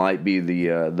might be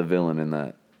the villain in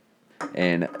that.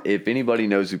 And if anybody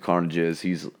knows who Carnage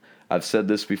is, I've said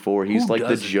this before. He's Who like the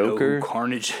doesn't know who Joker.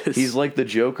 Carnage is. He's like the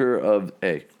Joker of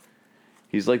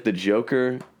He's like the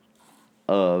Joker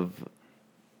of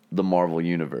the Marvel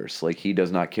universe. Like, he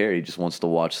does not care. He just wants to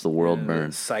watch the world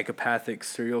burn. Psychopathic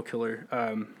serial killer.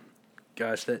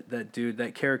 Gosh, that dude,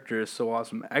 that character is so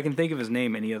awesome. I can think of his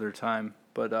name any other time,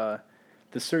 but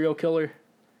the serial killer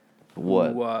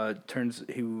What?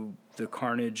 who the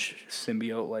Carnage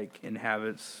symbiote like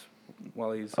inhabits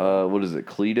while he's What is it?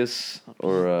 Cletus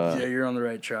or yeah, you're on the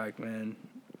right track, man.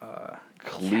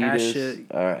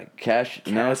 Cletus?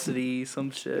 Cassidy,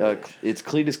 some shit. It's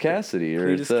Cletus Cassidy, or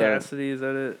Cletus it's Cassidy, is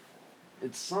that it?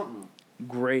 It's something.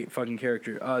 Great fucking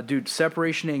character. Dude,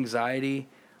 separation anxiety,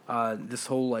 this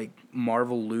whole like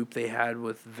Marvel loop they had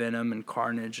with Venom and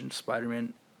Carnage and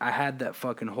Spider-Man. I had that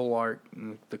fucking whole arc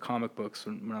in the comic books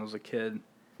when I was a kid.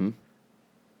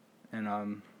 And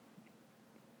I'm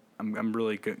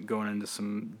really going into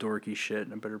some dorky shit,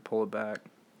 and I better pull it back.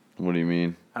 What do you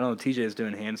mean? I don't know. TJ's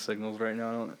doing hand signals right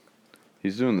now.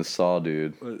 He's doing the Saw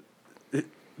dude.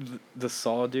 The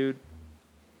Saw dude.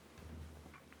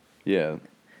 Yeah,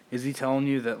 Is he telling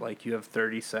you that like you have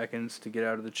 30 seconds to get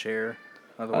out of the chair?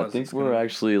 I think we're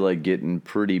actually like getting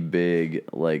pretty big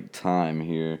like time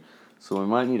here, so we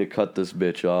might need to cut this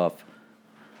bitch off.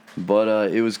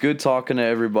 But it was good talking to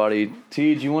everybody.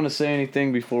 T, do you want to say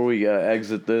anything before we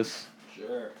exit this?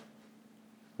 Sure.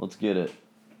 Let's get it.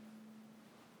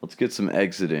 Let's get some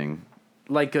exiting.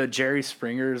 like Jerry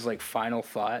Springer's like final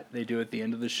thought they do at the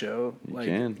end of the show. You Like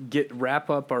can.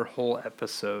 wrap up our whole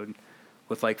episode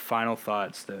with like final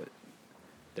thoughts that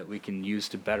we can use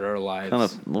to better our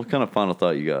lives. What kind of final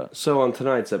thought you got? So on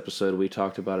tonight's episode, we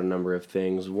talked about a number of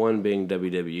things. One being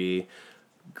WWE,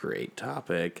 great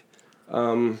topic.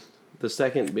 The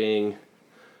second being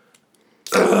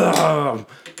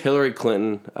Hillary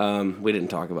Clinton. We didn't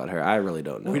talk about her. I really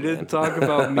don't know. We man. didn't talk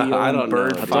about me. I don't know.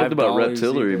 Bird I I talked about $5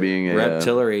 Reptillery either. being a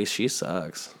Reptillery, she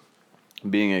sucks.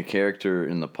 being a character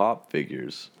in the pop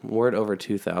figures. We're at over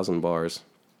 2,000 bars.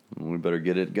 We better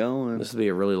get it going. This would be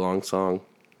a really long song.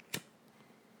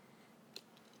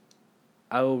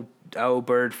 I owe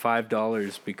Bird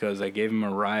 $5 because I gave him a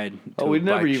ride. To We a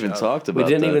never bike even shop. talked We about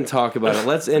didn't that. even talk about it.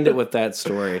 Let's end it with that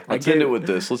story. Let's end it with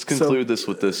this. Let's conclude this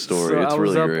with this story. So It's I was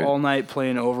really up great. all night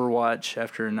playing Overwatch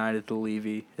after a night at the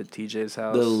Levy at TJ's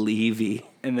house. The Levy.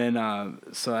 And then,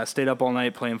 so I stayed up all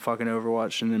night playing fucking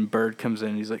Overwatch, and then Bird comes in,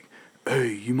 and he's like,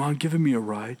 "Hey, you mind giving me a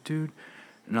ride, dude?"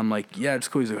 And I'm like, "Yeah, it's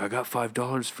cool." He's like, "I got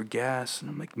 $5 for gas."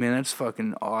 And I'm like, "Man, that's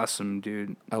fucking awesome,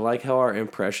 dude." I like how our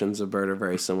impressions of Bird are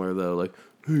very similar, though. Like,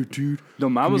 hey, dude. No,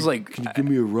 mine was like, Can you give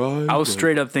me a ride? I was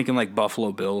straight up thinking like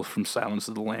Buffalo Bill from Silence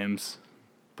of the Lambs,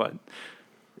 but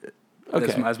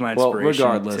that's my Well, inspiration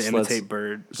regardless, to imitate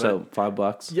Bird. But, So,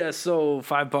 $5. yeah, so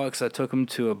 $5. I took him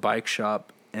to a bike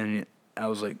shop, and I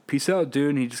was like, "Peace out,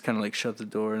 dude." And he just kind of like shut the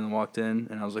door and walked in,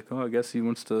 and I was like, "Oh, I guess he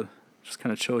wants to just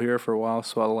kind of chill here for a while."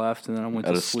 So I left, and then I went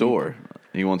At to a sleep. store.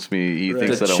 He wants me. He Right.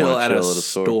 thinks To that I chill want at to a chill at a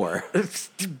store.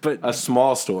 store. But A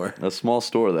small store. A small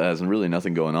store that has really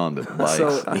nothing going on but bikes.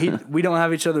 so we don't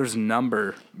have each other's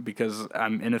number because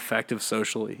I'm ineffective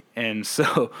socially, and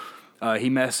so he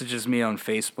messages me on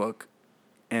Facebook,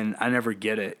 and I never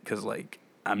get it because like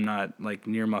I'm not like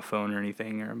near my phone or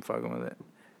anything, or I'm fucking with it.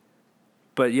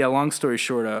 But yeah, long story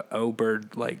short, I owe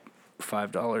Bird like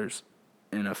 $5,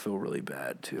 and I feel really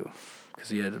bad too because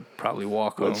he had to probably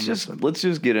walk home. Let's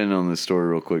just get in on this story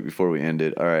real quick before we end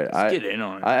it. All right, Let's get in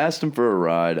on it. I asked him for a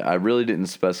ride. I really didn't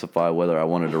specify whether I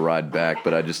wanted to ride back,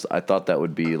 but I thought that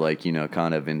would be like, you know,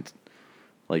 kind of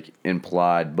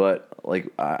implied. But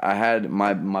like I had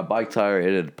my bike tire,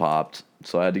 it had popped,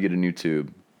 so I had to get a new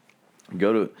tube.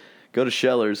 Go to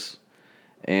Scheller's,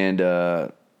 and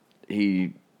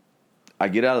I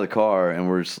get out of the car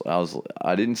and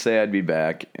I didn't say I'd be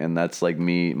back, and that's like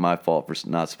my fault for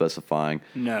not specifying.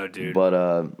 No, dude.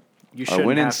 But you I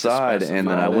went inside and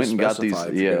then I went and got these.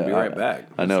 Yeah, be right back.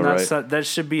 I know, right? That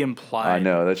should be implied. I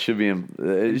know that should be.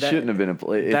 It shouldn't have been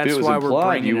implied. If That's it was why we're implied,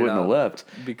 bringing you it wouldn't have up, left.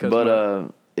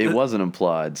 But it wasn't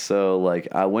implied. So like,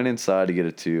 I went inside to get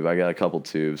a tube. I got a couple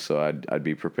tubes, so I'd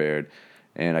be prepared.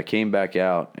 And I came back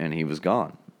out, and he was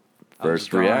gone.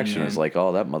 First reaction is like,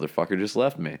 "Oh, that motherfucker just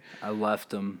left me." I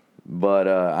left him. But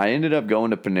I ended up going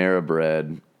to Panera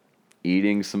Bread,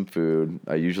 eating some food.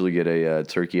 I usually get a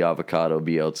turkey avocado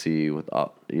BLT with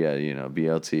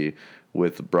BLT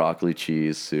with broccoli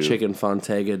cheese soup. Chicken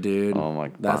Fontega, dude. Oh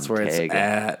my, that's where it's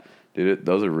at. Dude,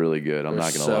 those are really good. I'm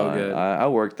not gonna lie. Good. I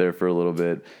worked there for a little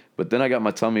bit, but then I got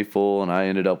my tummy full, and I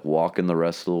ended up walking the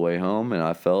rest of the way home, and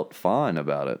I felt fine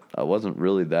about it. I wasn't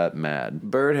really that mad.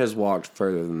 Bird has walked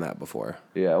further than that before.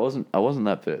 Yeah, I wasn't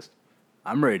that pissed.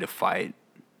 I'm ready to fight.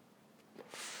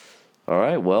 All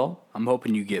right, well, I'm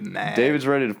hoping you get mad. David's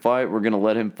ready to fight. We're gonna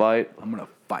let him fight. I'm gonna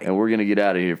fight. And we're going to get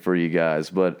out of here for you guys.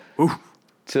 But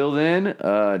till then,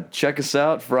 check us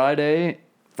out Friday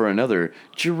for another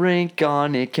Drink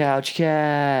on It Couch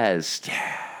Cast.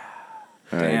 Yeah.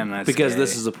 All Damn, right. that's Because gay.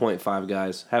 this is a .5,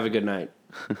 guys. Have a good night.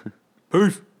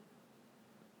 Peace.